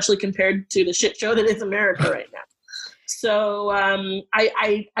well, especially compared to the shit show that is America right now. So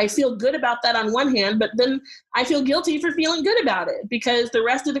I feel good about that on one hand, but then I feel guilty for feeling good about it, because the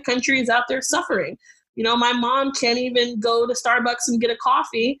rest of the country is out there suffering. My mom can't even go to Starbucks and get a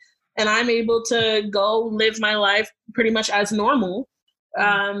coffee, and I'm able to go live my life pretty much as normal,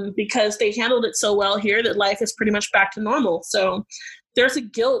 because they handled it so well here that life is pretty much back to normal. So there's a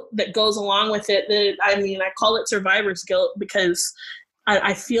guilt that goes along with it that, I call it survivor's guilt, because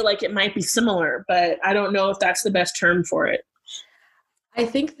I feel like it might be similar, but I don't know if that's the best term for it. I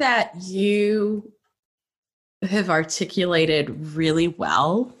think that you have articulated really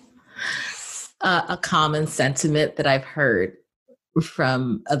well a common sentiment that I've heard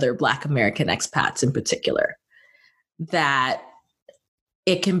from other Black American expats in particular, that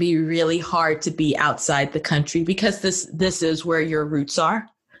it can be really hard to be outside the country, because this is where your roots are,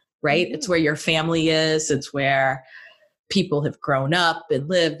 right? Mm-hmm. It's where your family is. It's where people have grown up and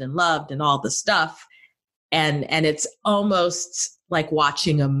lived and loved and all the stuff. And it's almost like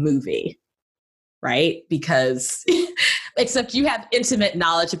watching a movie, right? Because except you have intimate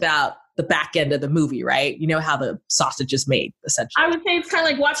knowledge about the back end of the movie, right? You know how the sausage is made, essentially. I would say it's kind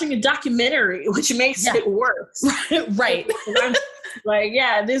of like watching a documentary, which makes it worse. Right. Like,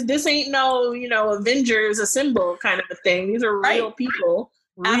 yeah, this ain't no, Avengers Assemble kind of a thing. These are real people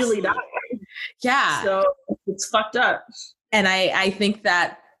really dying. Yeah. So it's fucked up. And I think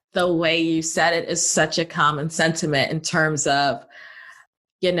that the way you said it is such a common sentiment in terms of,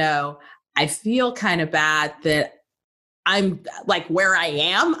 I feel kind of bad that I'm like where I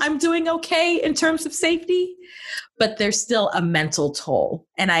am, I'm doing okay in terms of safety, but there's still a mental toll.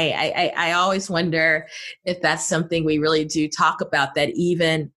 And I always wonder if that's something we really do talk about, that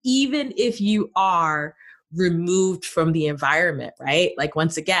even if you are removed from the environment, right? Like,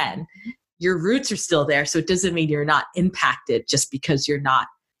 once again, your roots are still there. So it doesn't mean you're not impacted just because you're not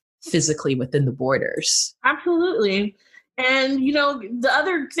physically within the borders. Absolutely. And, the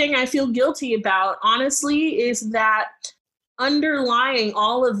other thing I feel guilty about, honestly, is that underlying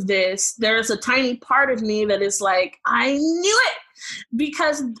all of this, there's a tiny part of me that is like, I knew it.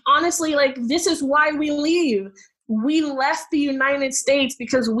 Because honestly, like, this is why we leave. We left the United States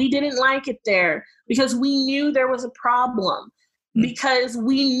because we didn't like it there, because we knew there was a problem. because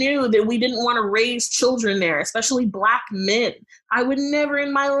we knew that we didn't want to raise children there, especially Black men. I would never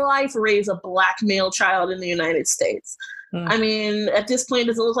in my life raise a Black male child in the United States. I mean, at this point, it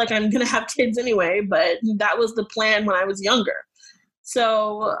doesn't look like I'm going to have kids anyway, but that was the plan when I was younger.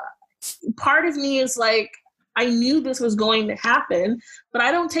 So part of me is like, I knew this was going to happen, but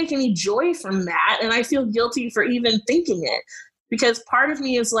I don't take any joy from that. And I feel guilty for even thinking it, because part of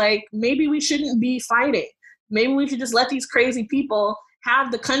me is like, maybe we shouldn't be fighting. Maybe we should just let these crazy people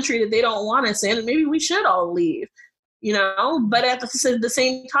have the country that they don't want us in, and maybe we should all leave, But at the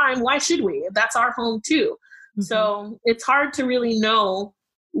same time, why should we? That's our home too. Mm-hmm. So it's hard to really know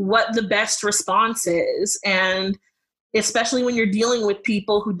what the best response is. And especially when you're dealing with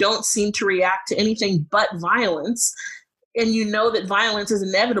people who don't seem to react to anything but violence, and that violence is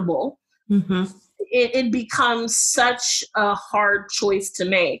inevitable, it becomes such a hard choice to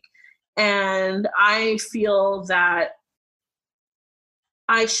make. And I feel that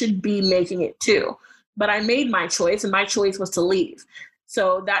I should be making it too. But I made my choice, and my choice was to leave.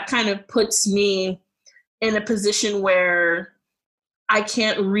 So that kind of puts me in a position where I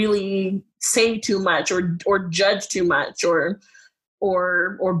can't really say too much or judge too much or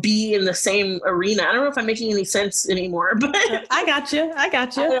be in the same arena. I don't know if I'm making any sense anymore, but I got you. I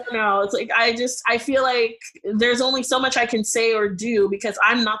don't know. It's like, I feel like there's only so much I can say or do, because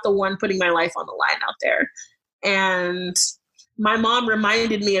I'm not the one putting my life on the line out there. And my mom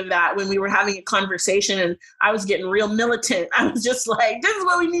reminded me of that when we were having a conversation and I was getting real militant. I was just like, this is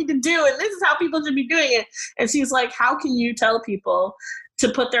what we need to do, and this is how people should be doing it. And she's like, how can you tell people to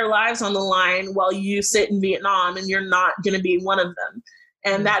put their lives on the line while you sit in Vietnam and you're not going to be one of them?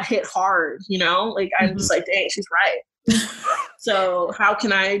 And that hit hard, like, I'm just like, dang, she's right. So how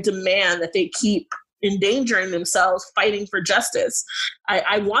can I demand that they keep endangering themselves fighting for justice?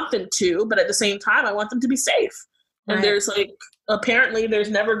 I want them to, but at the same time, I want them to be safe. And right. There's apparently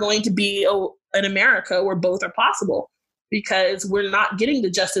there's never going to be an America where both are possible, because we're not getting the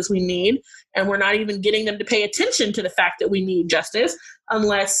justice we need, and we're not even getting them to pay attention to the fact that we need justice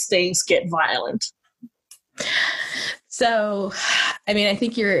unless things get violent. So, I mean, I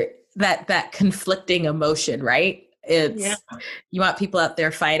think you're that conflicting emotion, right? It's You want people out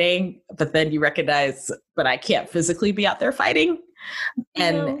there fighting, but then you recognize, but I can't physically be out there fighting.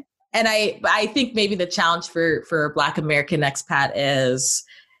 And I think maybe the challenge for a Black American expat is,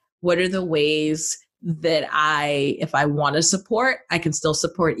 what are the ways that if I want to support, I can still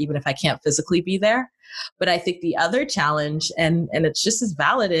support even if I can't physically be there. But I think the other challenge, and it's just as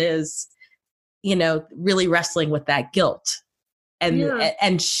valid, is, really wrestling with that guilt.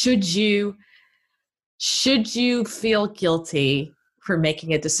 And should you feel guilty for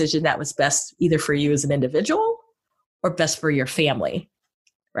making a decision that was best either for you as an individual or best for your family?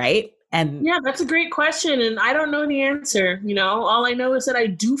 Right. And yeah, that's a great question. And I don't know the answer. All I know is that I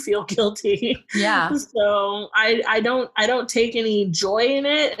do feel guilty. Yeah. So I don't take any joy in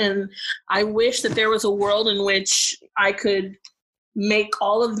it. And I wish that there was a world in which I could make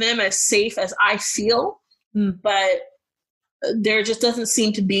all of them as safe as I feel. But there just doesn't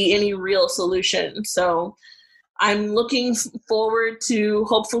seem to be any real solution. So I'm looking forward to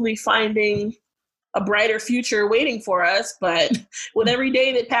hopefully finding a brighter future waiting for us. But with every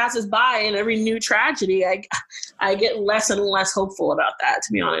day that passes by and every new tragedy, I get less and less hopeful about that,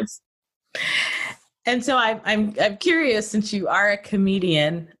 to be honest. And so I'm curious, since you are a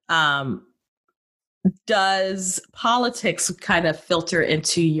comedian, does politics kind of filter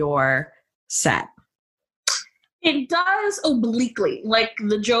into your set? It does obliquely, like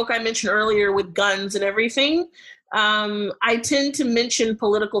the joke I mentioned earlier with guns and everything. I tend to mention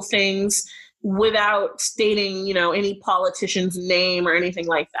political things without stating, any politician's name or anything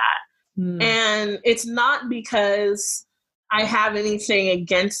like that. And it's not because I have anything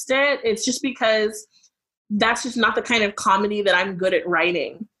against it. It's just because that's just not the kind of comedy that I'm good at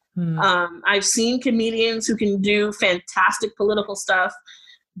writing. I've seen comedians who can do fantastic political stuff,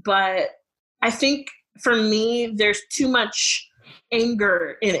 but I think for me, there's too much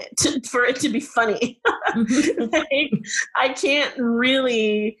anger in it for it to be funny. I can't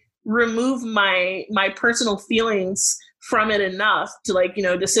really remove my personal feelings from it enough to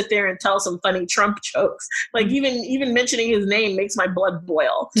to sit there and tell some funny Trump jokes. Even mentioning his name makes my blood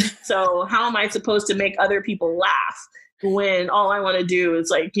boil. So how am I supposed to make other people laugh when all I want to do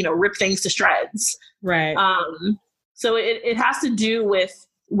is rip things to shreds? Right. So it has to do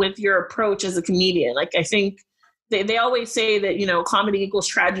with your approach as a comedian. I think they always say that, comedy equals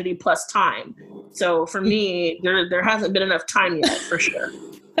tragedy plus time. So for me, there hasn't been enough time yet, for sure.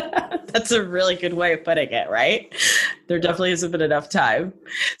 That's a really good way of putting it, right? There definitely hasn't been enough time.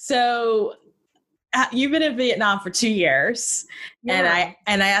 So you've been in Vietnam for 2 years, and I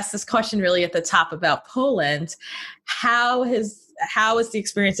asked this question really at the top about Poland. How has the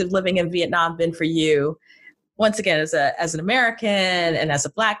experience of living in Vietnam been for you? Once again, as an American and as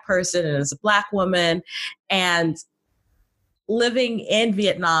a Black person and as a Black woman, and living in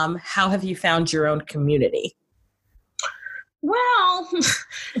Vietnam, how have you found your own community? Well,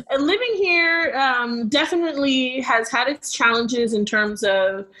 living here definitely has had its challenges in terms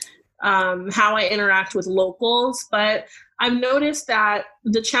of how I interact with locals, but I've noticed that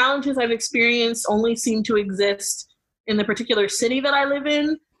the challenges I've experienced only seem to exist in the particular city that I live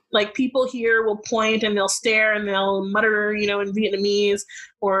in. Like, people here will point and they'll stare and they'll mutter, in Vietnamese,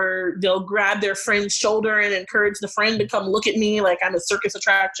 or they'll grab their friend's shoulder and encourage the friend to come look at me like I'm a circus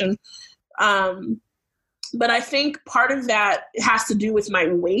attraction. But I think part of that has to do with my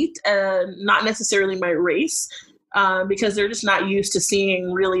weight, not necessarily my race, because they're just not used to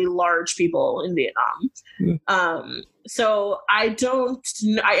seeing really large people in Vietnam. So I don't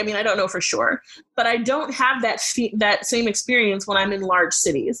know for sure, but I don't have that same experience when I'm in large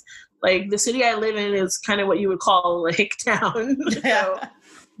cities. Like, the city I live in is kind of what you would call a hick town. So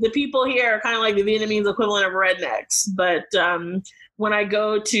the people here are kind of like the Vietnamese equivalent of rednecks. But when I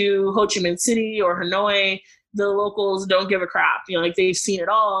go to Ho Chi Minh City or Hanoi, the locals don't give a crap. Like, they've seen it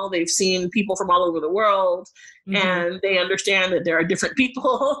all. They've seen people from all over the world, and they understand that there are different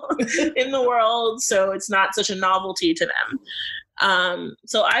people in the world. So it's not such a novelty to them.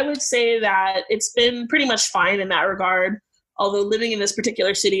 So I would say that it's been pretty much fine in that regard. Although living in this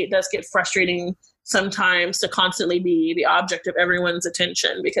particular city, it does get frustrating sometimes to constantly be the object of everyone's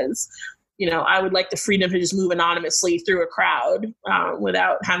attention, because I would like the freedom to just move anonymously through a crowd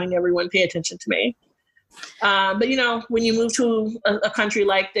without having everyone pay attention to me. But when you move to a country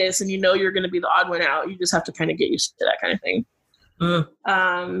like this and you're going to be the odd one out, you just have to kind of get used to that kind of thing.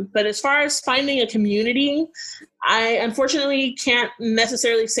 But as far as finding a community, I unfortunately can't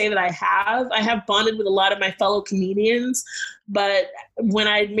necessarily say that I have. I have bonded with a lot of my fellow comedians, but when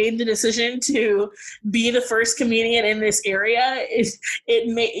I made the decision to be the first comedian in this area, it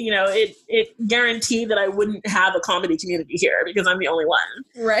guaranteed that I wouldn't have a comedy community here because I'm the only one.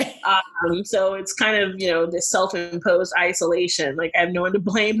 Right. So it's kind of, this self-imposed isolation. Like, I have no one to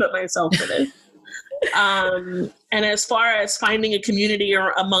blame but myself for this. And as far as finding a community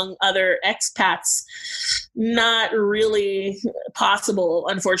or among other expats, not really possible,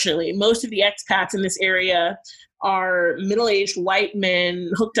 unfortunately. Most of the expats in this area are middle-aged white men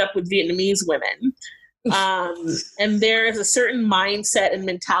hooked up with Vietnamese women. And there is a certain mindset and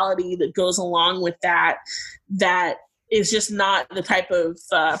mentality that goes along with that is just not the type of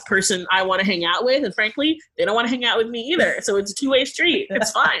person I want to hang out with. And frankly, they don't want to hang out with me either. So it's a two-way street.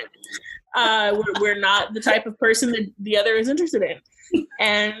 It's fine. We're not the type of person that the other is interested in.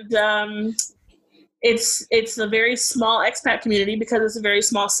 And it's a very small expat community because it's a very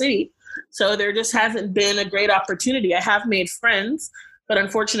small city. So there just hasn't been a great opportunity. I have made friends, but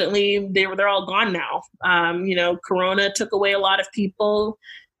unfortunately they're all gone now. Corona took away a lot of people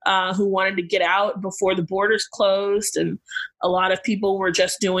who wanted to get out before the borders closed. And a lot of people were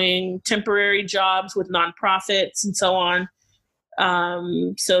just doing temporary jobs with nonprofits and so on.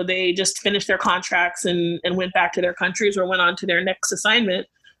 So they just finished their contracts and went back to their countries or went on to their next assignment.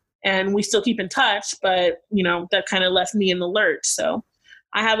 And we still keep in touch, but, that kind of left me in the lurch. So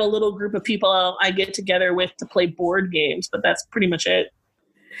I have a little group of people I get together with to play board games, but that's pretty much it.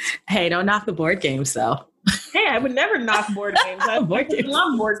 Hey, don't knock the board games, though. Hey, I would never knock board games. I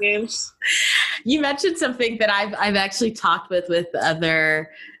love board games. You mentioned something that I've actually talked with other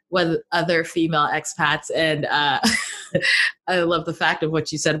female expats, and I love the fact of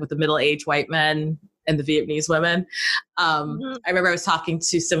what you said with the middle-aged white men and the Vietnamese women. I remember I was talking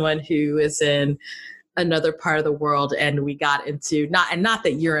to someone who is in another part of the world, and we got into not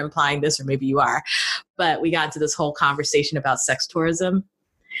that you're implying this, or maybe you are, but we got into this whole conversation about sex tourism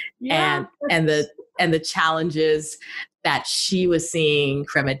and the challenges that she was seeing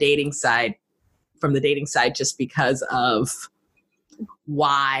from the dating side, just because of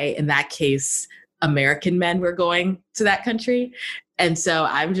why, in that case, American men were going to that country. And so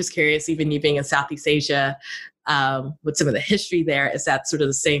I'm just curious, even you being in Southeast Asia, with some of the history there, is that sort of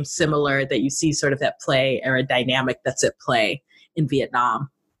the same similar that you see sort of that play, or a dynamic that's at play in Vietnam?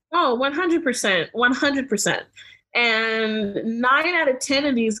 Oh, 100%, 100%. And 9 out of 10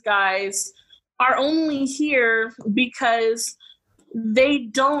 of these guys are only here because they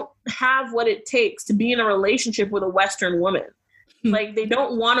don't have what it takes to be in a relationship with a Western woman. Like, they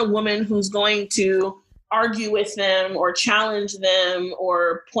don't want a woman who's going to argue with them or challenge them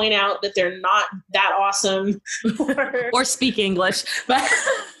or point out that they're not that awesome or speak English. But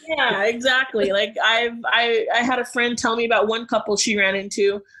Yeah, exactly. Like I had a friend tell me about one couple she ran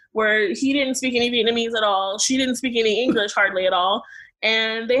into where he didn't speak any Vietnamese at all. She didn't speak any English hardly at all.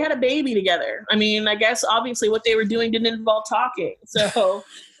 And they had a baby together. I mean, I guess obviously what they were doing didn't involve talking. So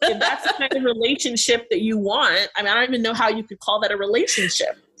if that's the kind of relationship that you want, I mean, I don't even know how you could call that a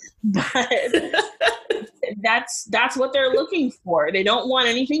relationship, but that's what they're looking for. They don't want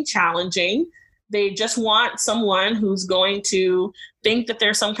anything challenging. They just want someone who's going to think that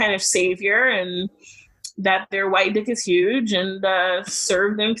they're some kind of savior and that their white dick is huge and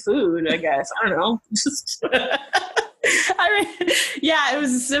serve them food, I guess. I don't know. I mean, yeah, it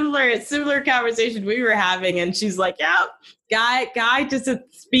was a similar conversation we were having, and she's like, "Yeah, guy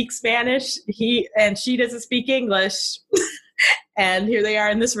doesn't speak Spanish. She doesn't speak English, and here they are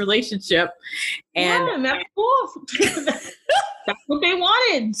in this relationship." And yeah, and that's cool. That's what they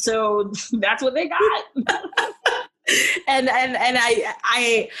wanted, so that's what they got. And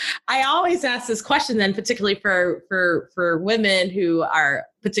I always ask this question then, particularly for women who are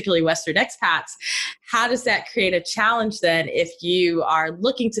particularly Western expats, how does that create a challenge then if you are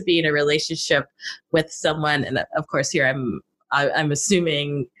looking to be in a relationship with someone? And of course, here I'm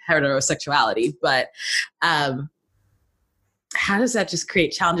assuming heterosexuality, but how does that just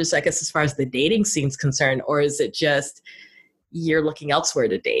create challenges, I guess, as far as the dating scene is concerned, or is it just you're looking elsewhere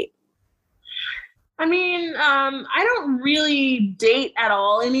to date? I mean, I don't really date at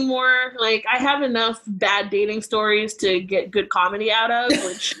all anymore. Like, I have enough bad dating stories to get good comedy out of,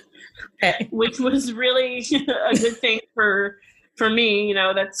 which was really a good thing for me. You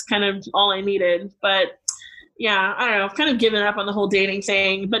know, that's kind of all I needed. But yeah, I don't know. I've kind of given up on the whole dating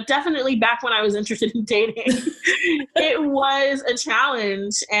thing. But definitely back when I was interested in dating, it was a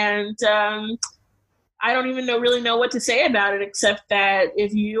challenge. And I don't even really know what to say about it, except that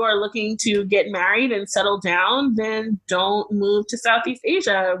if you are looking to get married and settle down, then don't move to Southeast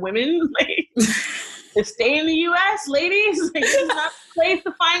Asia. Women, like, just stay in the U.S., ladies. Like, this is not the place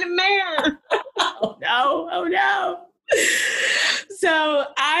to find a man. Oh no. So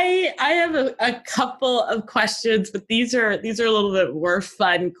I have a couple of questions, but these are a little bit more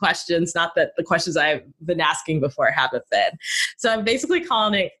fun questions. Not that the questions I've been asking before haven't been. So I'm basically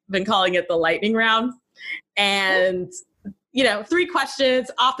been calling it the lightning round. And, 3 questions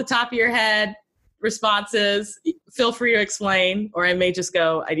off the top of your head, responses. Feel free to explain, or I may just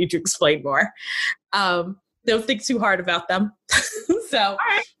go, I need to explain more. Don't think too hard about them. So,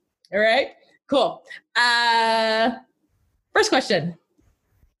 all right, cool. First question,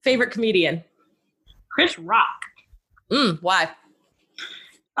 favorite comedian? Chris Rock. Why?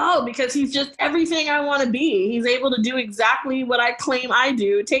 Oh, because he's just everything I want to be. He's able to do exactly what I claim I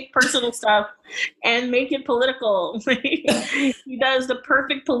do, take personal stuff and make it political. He does the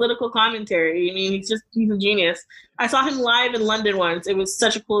perfect political commentary. I mean, he's a genius. I saw him live in London once. It was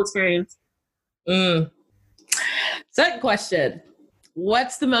such a cool experience. Second question.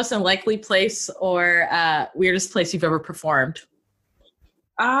 What's the most unlikely place or weirdest place you've ever performed?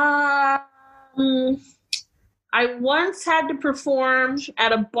 I once had to perform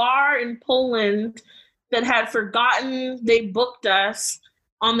at a bar in Poland that had forgotten they booked us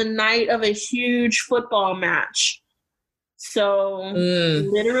on the night of a huge football match. So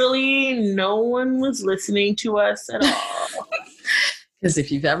literally no one was listening to us at all. Because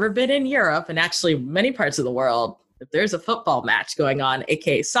if you've ever been in Europe, and actually many parts of the world, if there's a football match going on,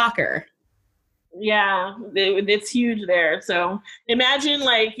 aka soccer. Yeah, it's huge there. So imagine,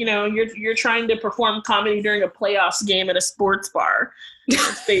 like, you're trying to perform comedy during a playoffs game at a sports bar.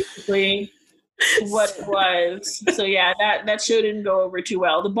 That's basically what it was. So yeah, that show didn't go over too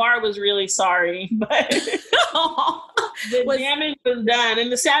well. The bar was really sorry, but the damage was done.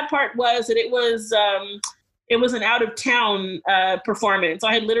 And the sad part was that it was an out of town performance.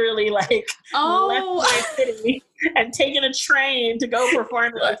 I had literally left my city and taken a train to go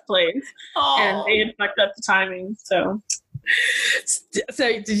perform at this place. And they had fucked up the timing. So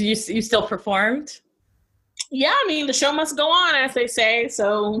did you still performed? Yeah, I mean, the show must go on, as they say.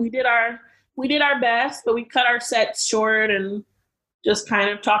 So we did our best, but we cut our sets short and just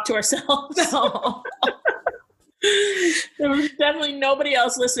kind of talked to ourselves. There was definitely nobody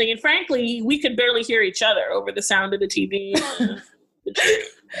else listening, and frankly, we could barely hear each other over the sound of the TV.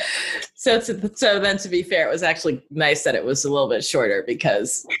 So then, to be fair, it was actually nice that it was a little bit shorter,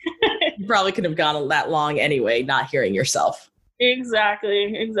 because you probably could have gone that long anyway, not hearing yourself.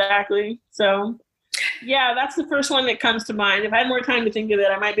 Exactly. So, yeah, that's the first one that comes to mind. If I had more time to think of it,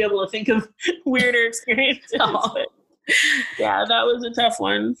 I might be able to think of weirder experiences. But yeah, that was a tough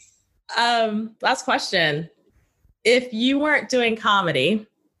one. Last question. If you weren't doing comedy,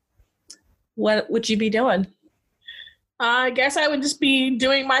 what would you be doing? I guess I would just be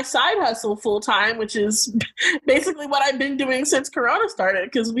doing my side hustle full time, which is basically what I've been doing since Corona started,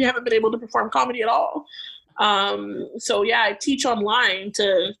 because we haven't been able to perform comedy at all. So yeah, I teach online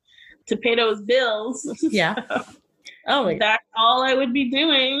to pay those bills. Yeah. Oh my God. That's all I would be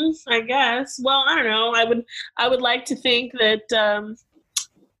doing, I guess. Well, I don't know. I would like to think that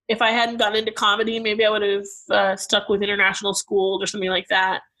if I hadn't gotten into comedy, maybe I would have stuck with international schools or something like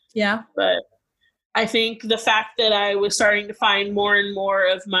that. Yeah. But I think the fact that I was starting to find more and more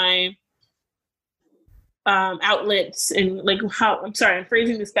of my outlets and I'm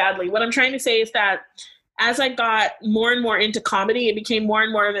phrasing this badly. What I'm trying to say is that as I got more and more into comedy, it became more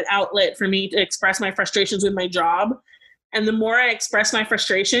and more of an outlet for me to express my frustrations with my job. And the more I express my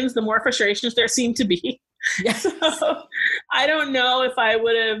frustrations, the more frustrations there seem to be. Yes. So I don't know if I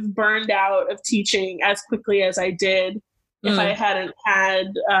would have burned out of teaching as quickly as I did if I hadn't had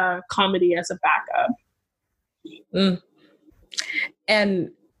comedy as a backup.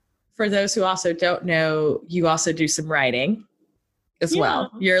 And for those who also don't know, you also do some writing as well.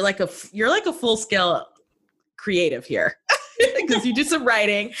 You're like a full scale creative here because you do some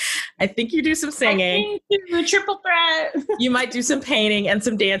writing. I think you do some singing. The triple threat. You might do some painting and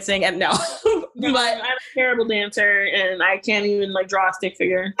some dancing. And no, but I'm a terrible dancer and I can't even draw a stick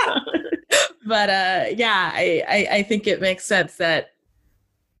figure. But I think it makes sense that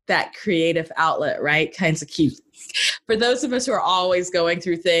creative outlet, right, kinds of keep for those of us who are always going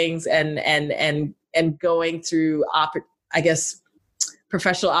through things and going through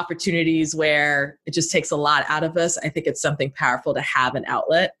professional opportunities where it just takes a lot out of us. I think it's something powerful to have an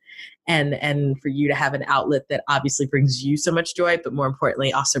outlet and for you to have an outlet that obviously brings you so much joy, but more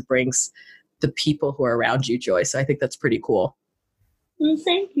importantly also brings the people who are around you joy. So I think that's pretty cool.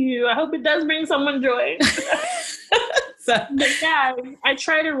 Thank you. I hope it does bring someone joy. But yeah, I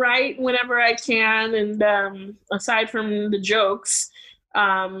try to write whenever I can. And aside from the jokes,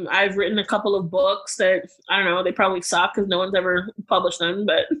 I've written a couple of books that, I don't know, they probably suck because no one's ever published them,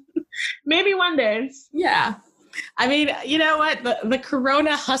 but maybe one day. Yeah. I mean, you know what? The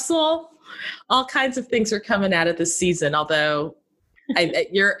Corona hustle, all kinds of things are coming out of this season, although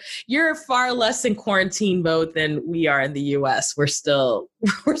you're far less in quarantine mode than we are in the US. We're still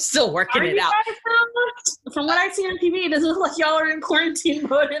working it out. From what I see on TV, it doesn't look like y'all are in quarantine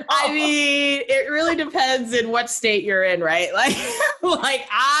mode at all. I mean, it really depends in what state you're in, right?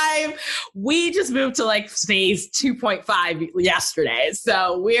 We just moved to phase 2.5 yesterday.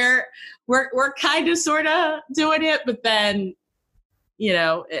 So we're kind of sort of doing it, but then,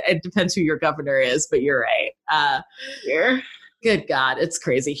 it depends who your governor is, but you're right. Good God, it's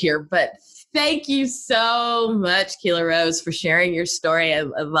crazy here. But thank you so much, Keelah Rose, for sharing your story. I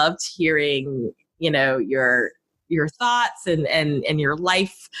loved hearing, your thoughts and your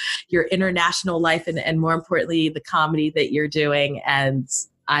life, your international life, and more importantly, the comedy that you're doing. And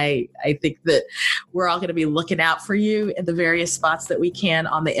I think that we're all going to be looking out for you in the various spots that we can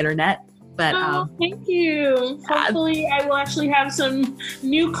on the internet. But thank you. Hopefully I will actually have some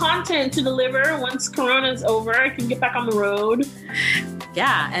new content to deliver once Corona's over. I can get back on the road.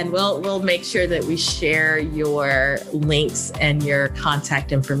 Yeah, and we'll make sure that we share your links and your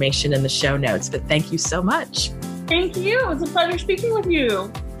contact information in the show notes. But thank you so much. Thank you. It was a pleasure speaking with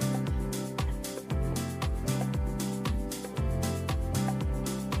you.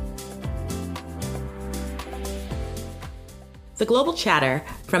 The Global Chatter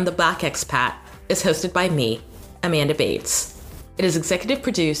from the Black Expat is hosted by me, Amanda Bates. It is executive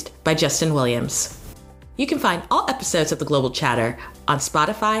produced by Justin Williams. You can find all episodes of The Global Chatter on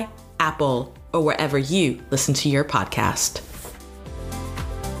Spotify, Apple, or wherever you listen to your podcast.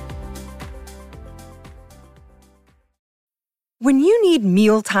 When you need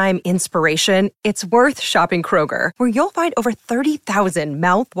mealtime inspiration, it's worth shopping Kroger, where you'll find over 30,000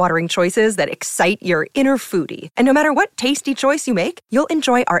 mouth-watering choices that excite your inner foodie. And no matter what tasty choice you make, you'll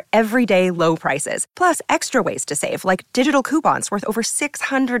enjoy our everyday low prices, plus extra ways to save, like digital coupons worth over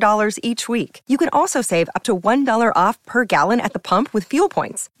 $600 each week. You can also save up to $1 off per gallon at the pump with fuel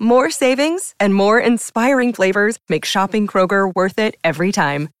points. More savings and more inspiring flavors make shopping Kroger worth it every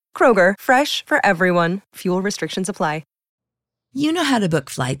time. Kroger, fresh for everyone. Fuel restrictions apply. You know how to book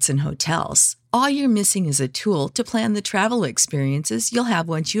flights and hotels. All you're missing is a tool to plan the travel experiences you'll have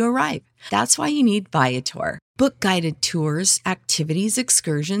once you arrive. That's why you need Viator. Book guided tours, activities,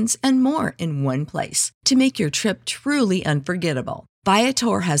 excursions, and more in one place to make your trip truly unforgettable.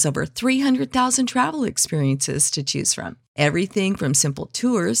 Viator has over 300,000 travel experiences to choose from. Everything from simple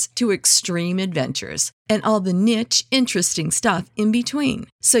tours to extreme adventures and all the niche, interesting stuff in between.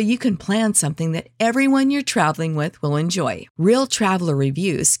 So you can plan something that everyone you're traveling with will enjoy. Real traveler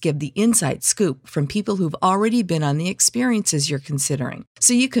reviews give the inside scoop from people who've already been on the experiences you're considering.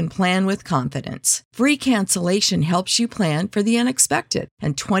 So you can plan with confidence. Free cancellation helps you plan for the unexpected.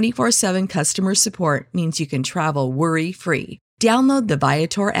 And 24/7 customer support means you can travel worry-free. Download the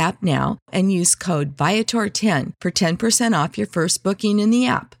Viator app now and use code Viator10 for 10% off your first booking in the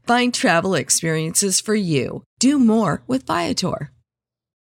app. Find travel experiences for you. Do more with Viator.